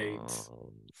 Right.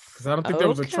 Because I don't think there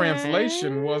was a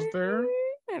translation, was there?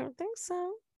 I don't think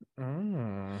so.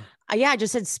 Yeah, I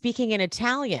just said speaking in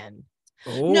Italian.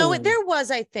 Oh. No, there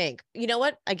was, I think. You know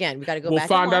what? Again, we got to go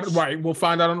back and watch. We'll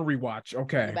find out on the rewatch.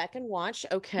 Okay. Go back and watch.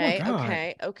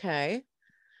 Okay. Okay.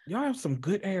 Y'all have some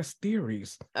good ass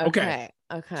theories. Okay.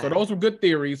 So those were good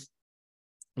theories.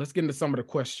 Let's get into some of the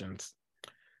questions.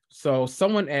 So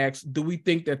someone asked, do we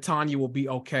think that Tanya will be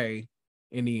okay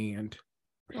in the end?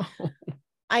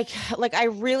 I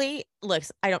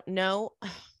don't know.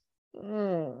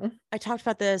 I talked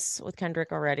about this with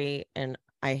Kendrick already, and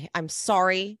I'm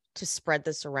sorry to spread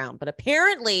this around, but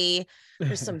apparently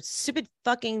there's some stupid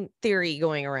fucking theory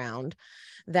going around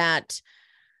that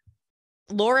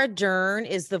Laura Dern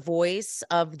is the voice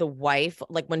of the wife.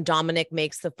 Like when Dominic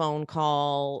makes the phone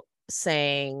call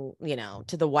saying,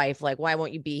 to the wife, like, why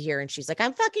won't you be here? And she's like,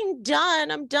 I'm fucking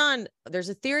done. I'm done. There's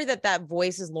a theory that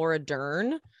voice is Laura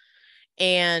Dern,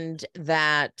 and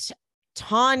that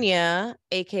Tanya,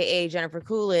 aka Jennifer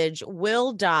Coolidge,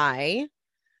 will die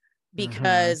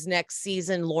because next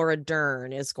season Laura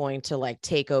Dern is going to like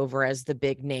take over as the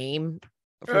big name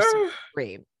for season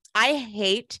 3. I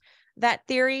hate that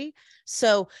theory.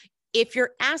 So if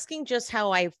you're asking just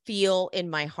how I feel in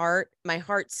my heart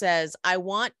says I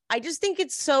just think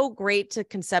it's so great to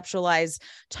conceptualize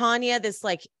Tanya, this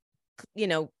like,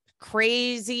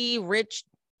 crazy rich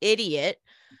idiot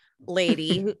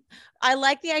lady. I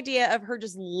like the idea of her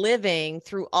just living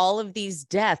through all of these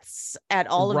deaths at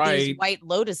all of these White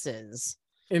Lotuses.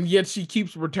 And yet she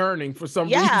keeps returning for some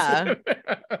reason.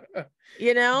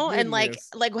 And like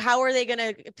how are they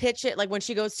gonna pitch it? Like when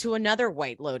she goes to another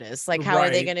White Lotus, like how are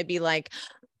they gonna be like,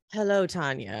 hello,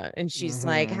 Tanya? And she's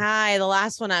like, hi, the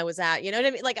last one I was at, you know what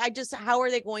I mean? Like, how are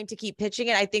they going to keep pitching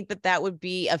it? I think that would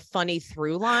be a funny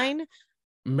through line.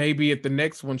 Maybe at the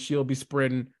next one, she'll be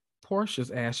spreading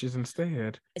Portia's ashes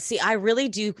instead. See, I really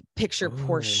do picture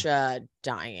Portia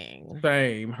dying.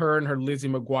 Same. Her and her Lizzie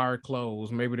McGuire clothes.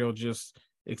 Maybe they'll just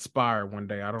expire one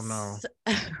day. I don't know.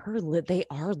 They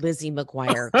are Lizzie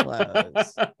McGuire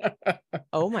clothes.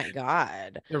 Oh my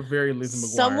God. They're very Lizzie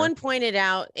McGuire. Someone pointed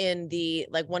out in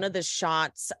one of the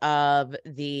shots of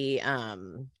the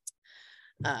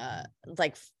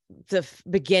the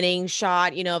beginning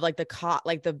shot, of like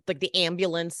the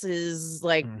ambulances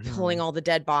pulling all the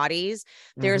dead bodies.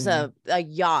 There's a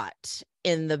yacht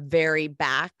in the very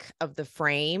back of the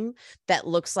frame that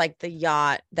looks like the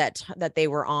yacht that they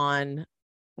were on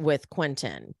with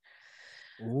Quentin.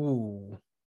 Ooh.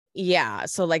 Yeah,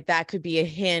 so like that could be a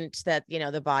hint that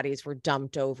the bodies were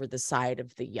dumped over the side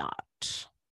of the yacht.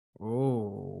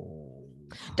 Oh.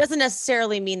 Doesn't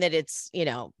necessarily mean that it's,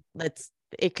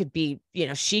 it could be,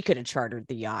 she could have chartered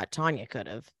the yacht. Tanya could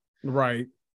have. Right.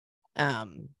 I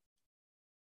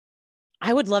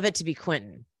would love it to be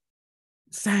Quentin.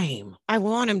 Same. I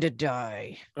want him to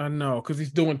die. I know, because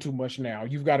he's doing too much now.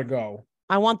 You've got to go.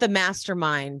 I want the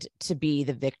mastermind to be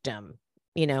the victim,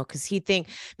 because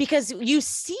because you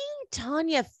see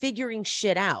Tanya figuring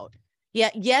shit out. Yeah.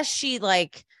 Yes. She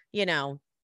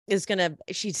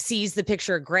she sees the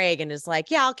picture of Greg and is like,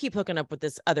 yeah, I'll keep hooking up with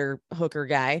this other hooker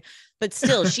guy. But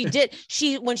still,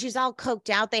 when she's all coked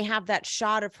out, they have that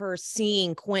shot of her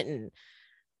seeing Quentin,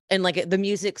 and like the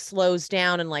music slows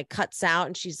down and like cuts out.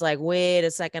 And she's like, wait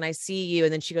a second, I see you.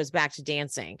 And then she goes back to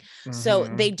dancing. So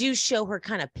they do show her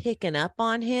kind of picking up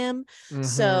on him.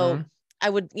 So I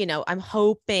would, I'm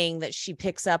hoping that she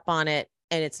picks up on it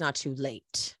and it's not too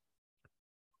late.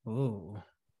 Ooh.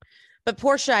 But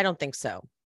Portia, I don't think so.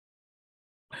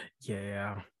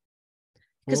 Yeah.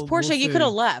 Because Portia, you could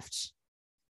have left.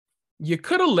 You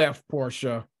could have left,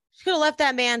 Portia. She could have left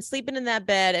that man sleeping in that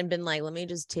bed and been like, let me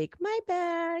just take my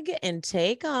bag and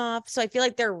take off. So I feel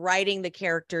like they're writing the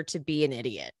character to be an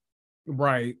idiot.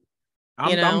 Right.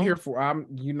 I'm here for,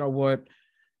 you know what,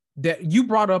 that you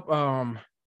brought up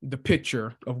the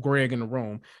picture of Greg in the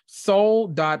room.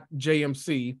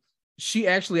 Soul.jmc, she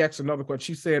actually asked another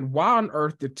question. She said, why on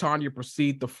earth did Tanya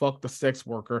proceed to fuck the sex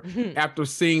worker after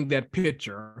seeing that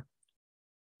picture?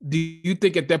 Do you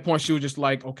think at that point she was just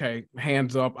like, okay,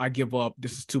 hands up, I give up.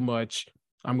 This is too much.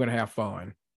 I'm going to have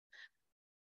fun.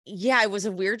 Yeah, it was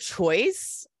a weird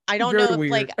choice. I don't know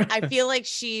if I feel like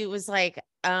she was like,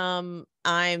 I'm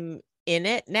in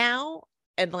it now.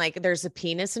 And like, there's a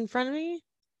penis in front of me.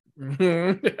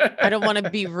 I don't want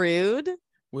to be rude.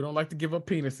 We don't like to give up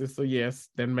penises. So yes,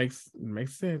 that makes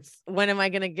sense. When am I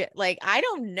going to get I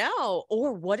don't know.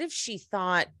 Or what if she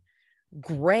thought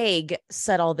Greg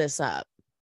set all this up?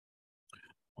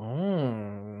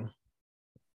 Oh.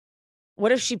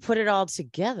 What if she put it all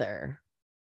together?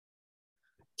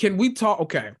 Can we talk?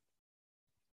 Okay.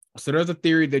 So there's a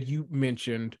theory that you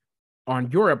mentioned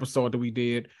on your episode that we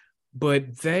did, but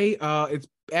it's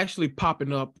actually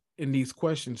popping up in these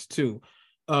questions too.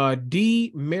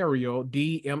 D Mariel,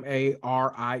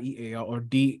 D-M-A-R-I-E-L, or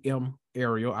D-M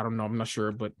Ariel, I don't know, I'm not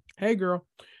sure, but hey girl.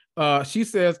 She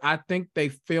says, I think they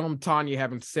filmed Tanya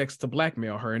having sex to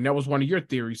blackmail her, and that was one of your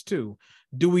theories too.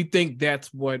 Do we think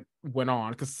that's what went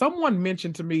on? Because someone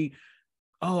mentioned to me,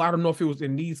 I don't know if it was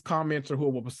in these comments or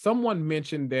who, but someone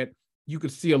mentioned that you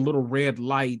could see a little red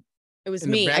light. It was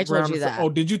me. I told you that. Oh,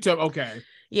 did you tell? Okay.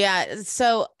 Yeah.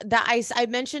 So that I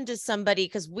mentioned to somebody,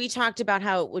 because we talked about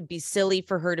how it would be silly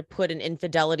for her to put an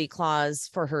infidelity clause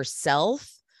for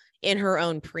herself in her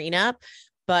own prenup.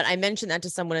 But I mentioned that to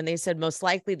someone and they said most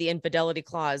likely the infidelity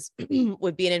clause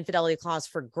would be an infidelity clause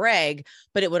for Greg,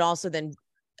 but it would also then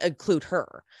include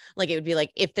her. Like it would be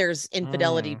like if there's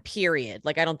infidelity, period.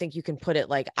 Like I don't think you can put it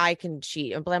like I can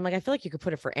cheat. But I'm like, I feel like you could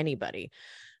put it for anybody.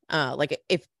 Like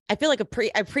if I feel like a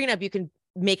prenup, you can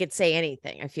make it say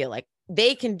anything. I feel like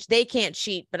they can't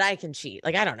cheat, but I can cheat.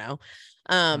 Like I don't know.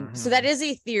 So that is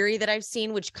a theory that I've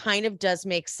seen, which kind of does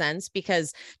make sense,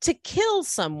 because to kill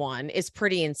someone is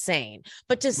pretty insane,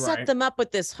 but to set them up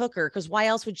with this hooker, because why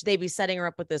else would they be setting her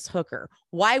up with this hooker?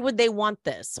 Why would they want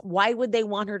this? Why would they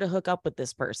want her to hook up with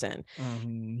this person?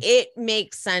 It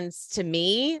makes sense to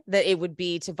me that it would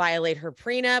be to violate her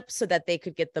prenup so that they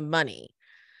could get the money.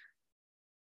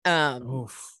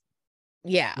 Oof.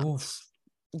 Yeah. Oof.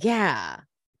 Yeah.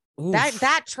 Oof.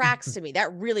 That tracks to me.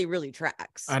 That really, really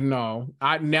tracks. I know.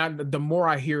 Now the more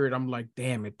I hear it, I'm like,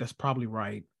 damn it, that's probably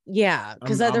right. Yeah,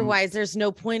 because otherwise there's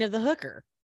no point of the hooker.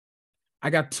 I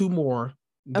got two more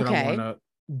that I want to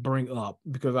bring up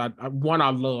because one I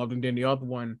loved, and then the other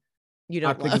one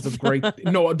I think is a great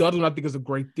no, the other one I think is a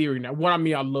great theory. Now, what I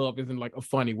mean I love is in like a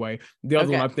funny way. The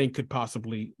other one I think could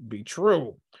possibly be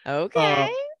true. Okay.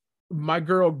 My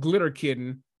girl Glitter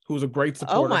Kitten, who's a great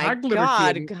supporter. Oh my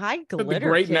God. Hi, Glitter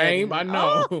great Kitten. name. I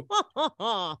know.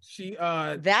 Oh. She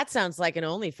that sounds like an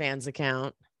OnlyFans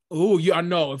account. Oh, yeah, I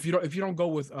know. If you don't go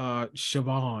with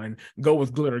Siobhan, go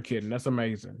with Glitter Kitten. That's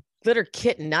amazing. Glitter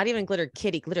Kitten, not even Glitter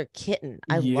Kitty, Glitter Kitten.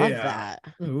 I love that.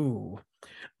 Ooh.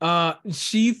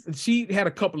 She had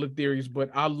a couple of theories,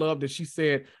 but I love that she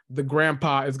said the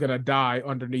grandpa is gonna die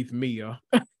underneath Mia.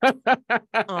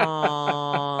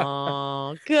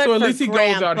 Oh, good. So at for least he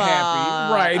grandpa. goes out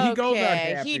happy, right? Okay. He goes out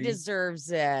happy. He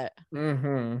deserves it.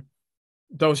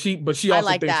 Though she also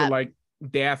like thinks that. that like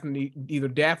either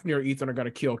Daphne or Ethan are gonna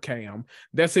kill Cam.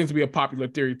 That seems to be a popular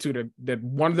theory too. That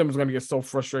one of them is gonna get so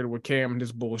frustrated with Cam and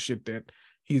this bullshit that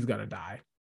he's gonna die.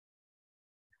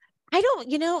 I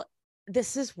don't.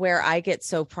 This is where I get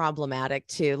so problematic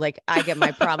too. Like I get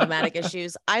my problematic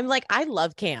issues. I'm like, I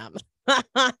love Cam.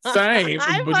 Same.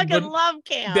 I fucking love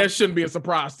Cam. That shouldn't be a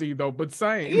surprise to you though, but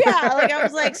same. Yeah, like I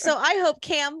was like, so I hope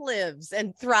Cam lives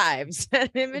and thrives and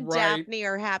him and Daphne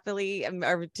are happily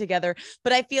are together.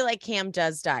 But I feel like Cam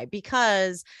does die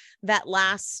because that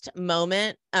last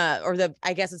moment,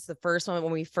 I guess it's the first moment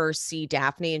when we first see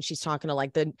Daphne and she's talking to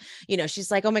like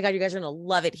she's like, oh my God, you guys are gonna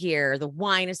love it here. The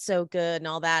wine is so good and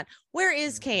all that. Where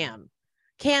is Cam?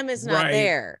 Cam is not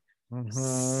there.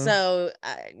 So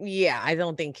I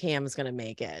don't think Cam is gonna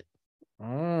make it.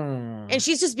 And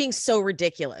she's just being so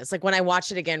ridiculous. Like when I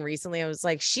watched it again recently, I was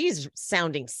like, she's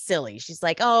sounding silly. She's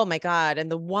like, oh my God.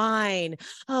 And the wine,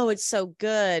 oh, it's so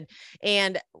good.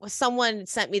 And someone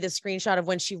sent me the screenshot of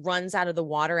when she runs out of the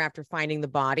water after finding the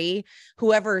body.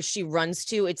 Whoever she runs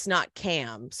to, it's not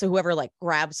Cam. So whoever like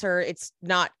grabs her, it's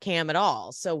not Cam at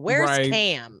all. So where's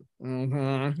Cam?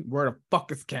 Where the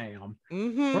fuck is Cam?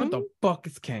 Where the fuck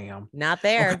is Cam? Not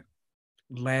there. Okay.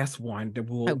 Last one that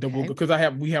we'll because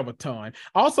we have a ton.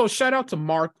 Also, shout out to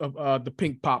Mark of the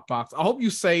Pink Pop Box. I hope you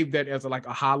saved that as a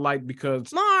highlight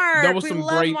because Mark, there was some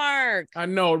great. Mark. I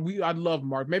know I love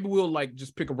Mark. Maybe we'll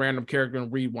just pick a random character and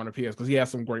read one of his because he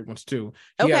has some great ones too.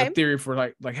 He had a theory for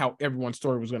like how everyone's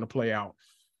story was going to play out.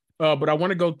 But I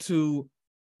want to go to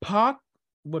Pop.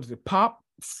 What is it? Pop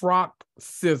Frock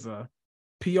SZA.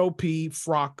 P-O-P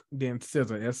Frock then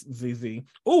SZA S-Z-Z.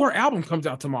 Oh, her album comes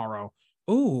out tomorrow.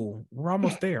 Ooh, we're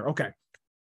almost there. Okay.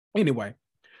 Anyway,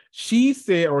 she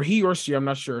said, or he or she, I'm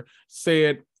not sure,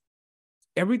 said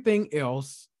everything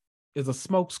else is a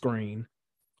smokescreen.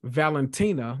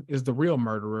 Valentina is the real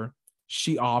murderer.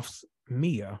 She offs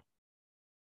Mia.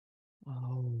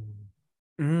 Oh.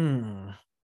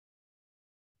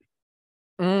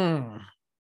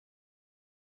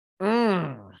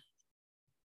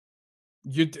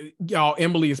 Y'all,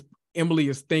 Emily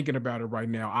is thinking about it right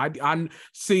now. I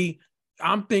see.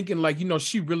 I'm thinking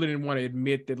she really didn't want to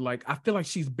admit that. I feel like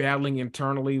she's battling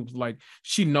internally.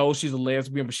 She knows she's a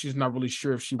lesbian, but she's not really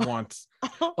sure if she wants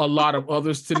a lot of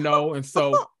others to know. And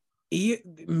so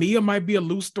Mia might be a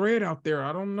loose thread out there.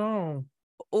 I don't know.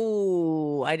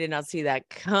 Oh, I did not see that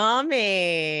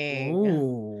coming.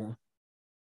 Ooh.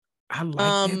 I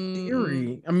like that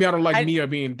theory. I mean, I don't like Mia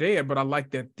being dead, but I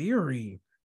like that theory.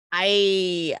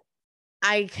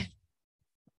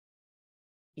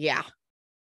 Yeah.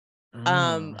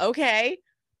 Okay.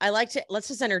 Let's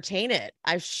just entertain it.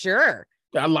 I'm sure.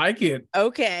 I like it.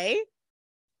 Okay.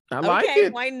 I like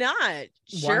it. Why not?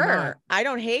 Sure. Why not? I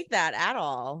don't hate that at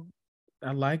all.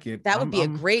 I like it. That would be a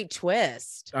great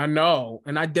twist. I know.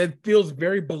 And that feels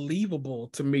very believable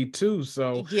to me too.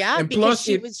 So yeah, and because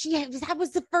that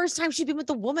was the first time she'd been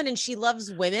with a woman and she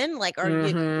loves women. Like, are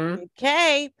you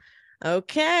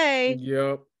okay?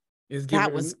 Yep.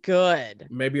 That was good.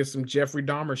 Maybe it's some Jeffrey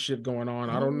Dahmer shit going on.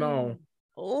 I don't know.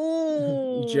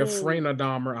 Oh, Jeffrey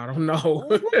Dahmer. I don't know.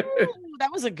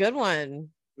 That was a good one.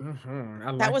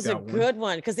 That was a good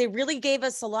one because they really gave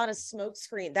us a lot of smoke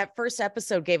screen. That first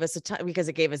episode gave us a ton because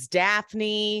it gave us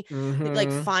Daphne like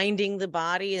finding the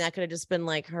body, and that could have just been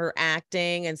like her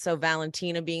acting. And so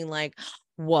Valentina being like,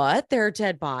 "What? There are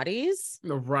dead bodies?"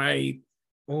 Right.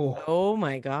 Oh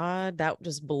my God, that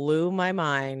just blew my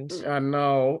mind. I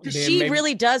know. She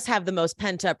really does have the most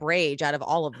pent up rage out of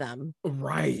all of them.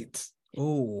 Right.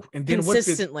 Oh, and then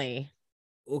consistently.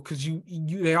 Because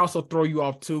they also throw you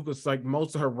off too, because like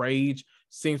most of her rage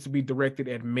seems to be directed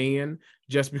at men,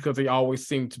 just because they always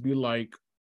seem to be like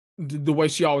the way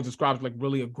she always describes, like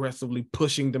really aggressively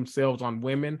pushing themselves on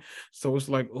women. So it's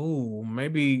like, oh,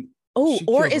 maybe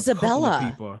or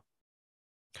Isabella.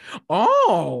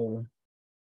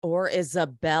 Or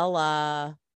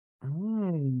Isabella.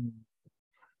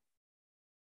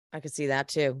 I could see that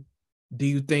too. Do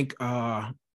you think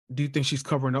she's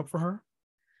covering up for her?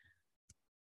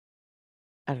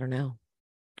 I don't know.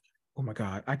 Oh my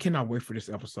God. I cannot wait for this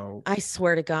episode. I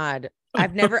swear to God. I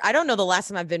don't know the last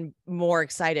time I've been more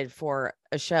excited for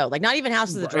a show. Like not even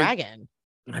House of the Dragon.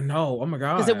 I know. Oh my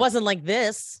God. Because it wasn't like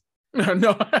this.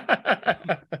 No.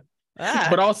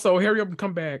 But also hurry up and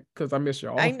come back because I miss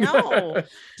y'all. I know.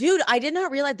 Dude, I did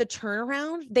not realize the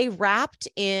turnaround. They wrapped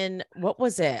in, what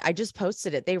was it? I just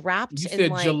posted it. They wrapped in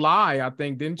said like July, I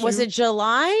think, didn't you? Was it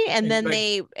July? And then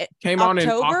they came on in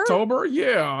October?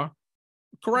 Yeah.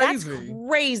 Crazy. That's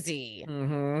crazy.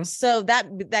 So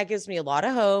that gives me a lot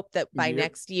of hope that by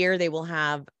next year they will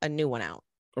have a new one out.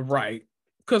 Right.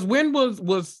 Because when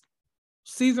was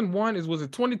season 1 was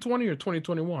it 2020 or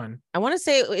 2021? I want to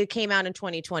say it came out in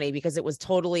 2020 because it was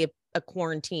totally a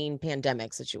quarantine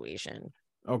pandemic situation.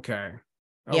 Okay.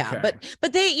 Yeah,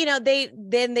 but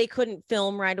they couldn't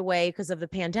film right away because of the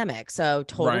pandemic. So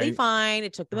totally fine.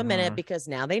 It took them a minute because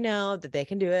now they know that they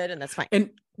can do it, and that's fine. And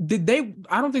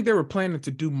I don't think they were planning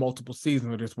to do multiple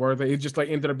seasons of this, were they? It just like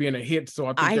ended up being a hit. So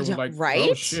I think they were like,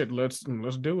 oh shit, let's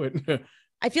do it.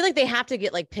 I feel like they have to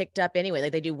get like picked up anyway.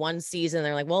 Like they do one season,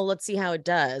 they're like, well, let's see how it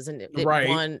does. And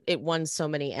it won so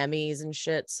many Emmys and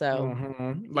shit. So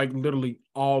like literally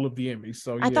all of the Emmys.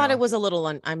 So I thought it was a little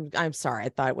I'm sorry. I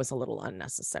thought it was a little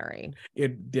unnecessary.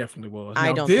 It definitely was.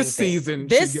 I don't this season, all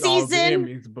the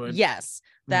Emmys, but yes.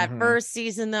 That first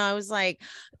season though, I was like,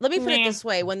 let me put it this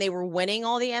way. When they were winning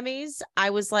all the Emmys, I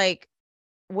was like,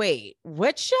 wait,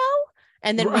 which show?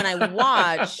 And then when I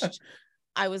watched,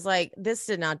 I was like,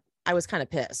 I was kind of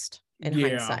pissed in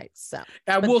hindsight. So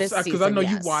I will say, because I know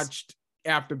you watched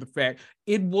after the fact.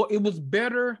 It was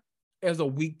better as a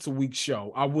week-to-week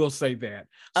show. I will say that.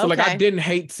 So like I didn't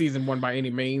hate season 1 by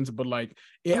any means, but like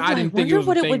I didn't think it was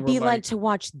what it would be like to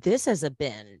watch this as a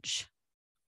binge.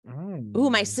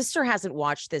 Ooh, my sister hasn't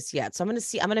watched this yet, so I'm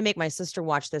gonna make my sister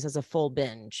watch this as a full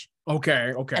binge.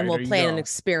 Okay, and we'll plan an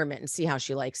experiment and see how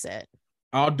she likes it.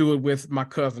 I'll do it with my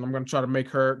cousin. I'm going to try to make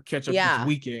her catch up this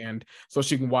weekend so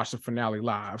she can watch the finale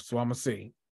live. So I'm going to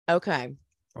see. Okay.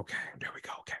 There we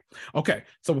go. Okay.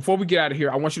 So before we get out of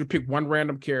here, I want you to pick one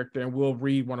random character and we'll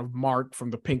read one of Mark from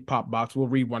the Pink Pop Box. We'll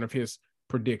read one of his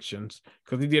predictions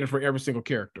because he did it for every single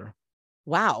character.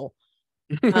 Wow.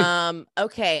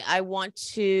 Okay. I want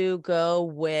to go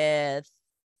with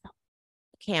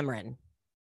Cameron.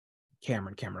 Okay.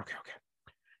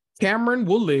 Cameron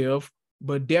will live,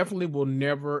 but definitely will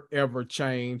never, ever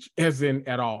change, as in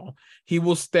at all. He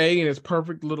will stay in his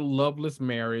perfect little loveless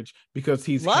marriage because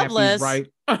he's loveless. Happy,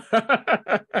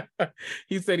 right?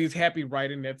 He said he's happy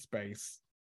right in that space.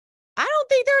 I don't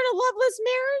think they're in a loveless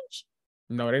marriage.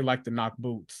 No, they like to knock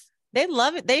boots. They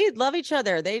love it. They love each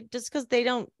other. Just because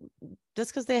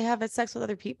they have sex with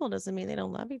other people doesn't mean they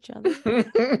don't love each other.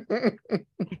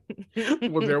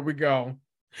 Well, there we go.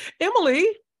 Emily.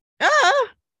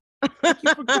 Thank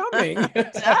you for coming.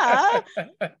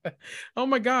 Oh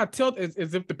my God. Tell as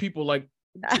if the people like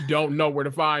don't know where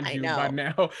to find you by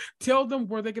now. Tell them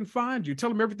where they can find you. Tell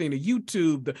them everything. The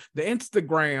YouTube, the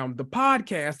Instagram, the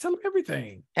podcast. Tell them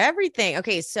everything.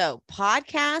 Okay, so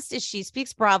podcast is She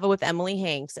Speaks Bravo with Emily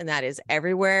Hanks, and that is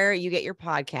everywhere you get your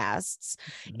podcasts.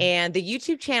 And the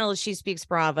YouTube channel is She Speaks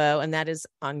Bravo, and that is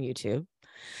on YouTube.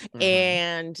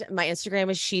 And my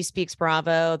Instagram is She Speaks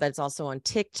Bravo. That's also on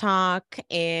TikTok.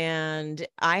 And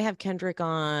I have Kendrick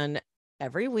on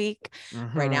every week.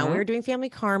 Right now we're doing Family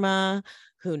Karma.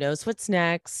 Who knows what's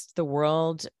next? The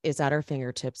world is at our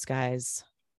fingertips, guys.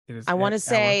 I want to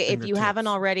say, if you haven't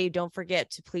already, don't forget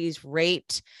to please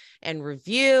rate and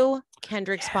review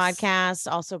Kendrick's podcast.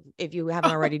 Also, if you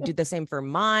haven't already, do the same for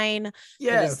mine.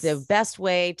 Yes. It is the best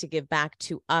way to give back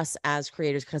to us as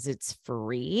creators because it's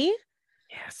free.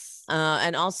 Yes.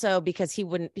 And also because he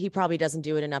probably doesn't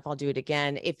do it enough. I'll do it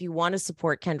again. If you want to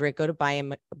support Kendrick, go to buy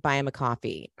him a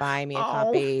coffee. Buy me a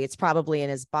coffee. It's probably in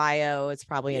his bio. It's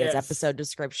probably in his episode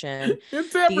description.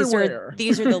 It's everywhere.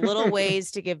 These are the little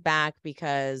ways to give back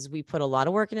because we put a lot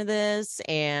of work into this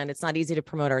and it's not easy to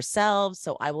promote ourselves.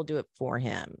 So I will do it for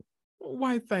him.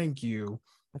 Why, thank you.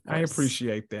 I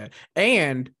appreciate that.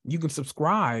 And you can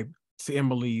subscribe to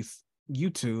Emily's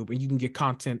YouTube and you can get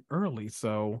content early.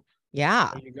 So yeah,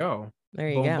 there you go. There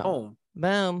you go. Boom.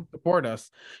 Boom. Support us.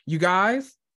 You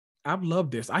guys, I've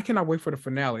loved this. I cannot wait for the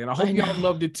finale. And I hope y'all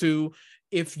loved it too.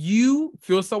 If you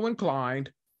feel so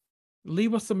inclined,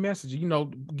 leave us a message.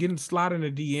 Slide in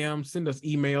the DM, send us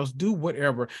emails, do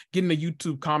whatever. Get in the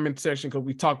YouTube comment section because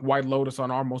we talked White Lotus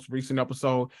on our most recent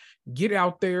episode. Get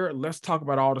out there. Let's talk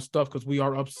about all the stuff because we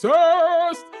are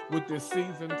obsessed with this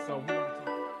season. So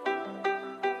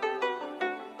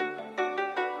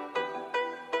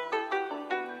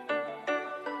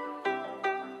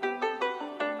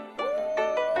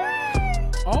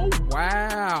oh,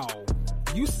 wow.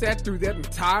 You sat through that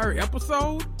entire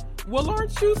episode? Well,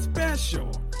 aren't you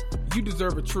special? You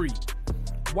deserve a treat.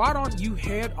 Why don't you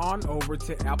head on over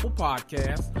to Apple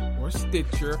Podcasts or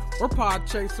Stitcher or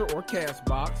Podchaser or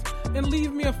Castbox and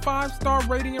leave me a 5-star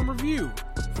rating and review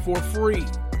for free.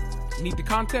 Need to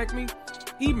contact me?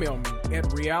 Email me at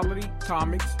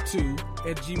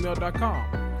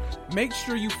realitycomics2@gmail.com. Make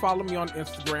sure you follow me on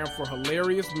Instagram for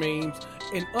hilarious memes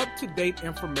and up-to-date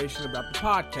information about the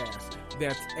podcast.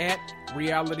 That's at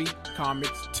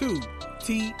realitycomics2,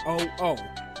 TOO.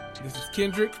 This is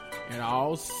Kendrick, and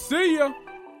I'll see ya.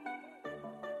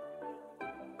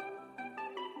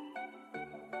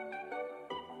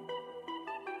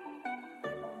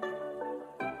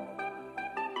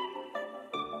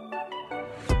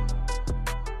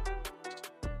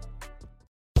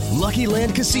 Lucky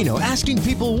Land Casino, asking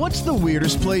people, what's the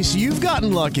weirdest place you've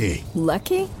gotten lucky?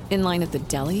 Lucky? In line at the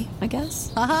deli, I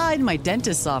guess? Aha, in my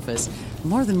dentist's office.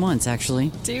 More than once,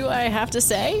 actually. Do I have to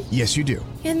say? Yes, you do.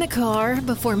 In the car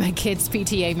before my kids'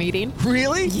 PTA meeting.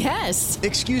 Really? Yes.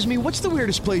 Excuse me, what's the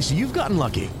weirdest place you've gotten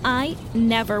lucky? I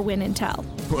never win and tell.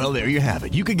 Well, there you have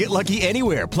it. You can get lucky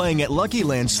anywhere, playing at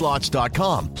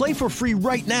LuckyLandSlots.com. Play for free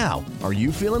right now. Are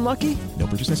you feeling lucky? No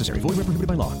purchase necessary. Void where prohibited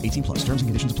by law. 18+. Terms and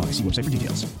conditions apply. See website for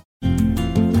details.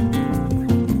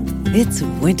 It's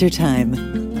wintertime.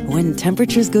 When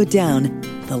temperatures go down,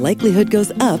 the likelihood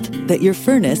goes up that your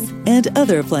furnace and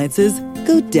other appliances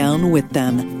go down with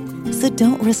them. So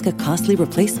don't risk a costly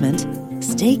replacement.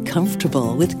 Stay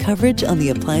comfortable with coverage on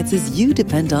the appliances you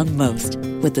depend on most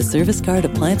with the Service Guard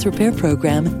Appliance Repair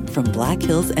Program from Black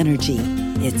Hills Energy.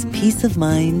 It's peace of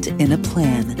mind in a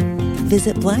plan.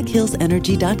 Visit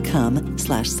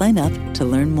blackhillsenergy.com/sign up to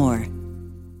learn more.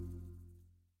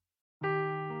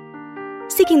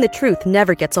 Seeking the truth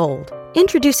never gets old.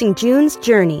 Introducing June's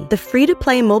Journey, the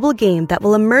free-to-play mobile game that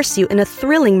will immerse you in a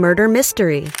thrilling murder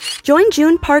mystery. Join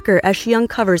June Parker as she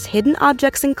uncovers hidden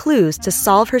objects and clues to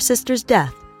solve her sister's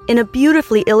death in a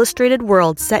beautifully illustrated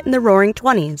world set in the Roaring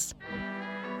 '20s.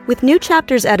 With new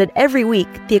chapters added every week,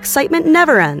 the excitement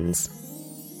never ends.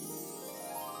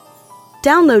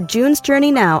 Download June's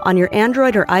Journey now on your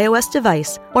Android or iOS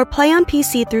device or play on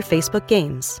PC through Facebook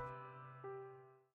Games.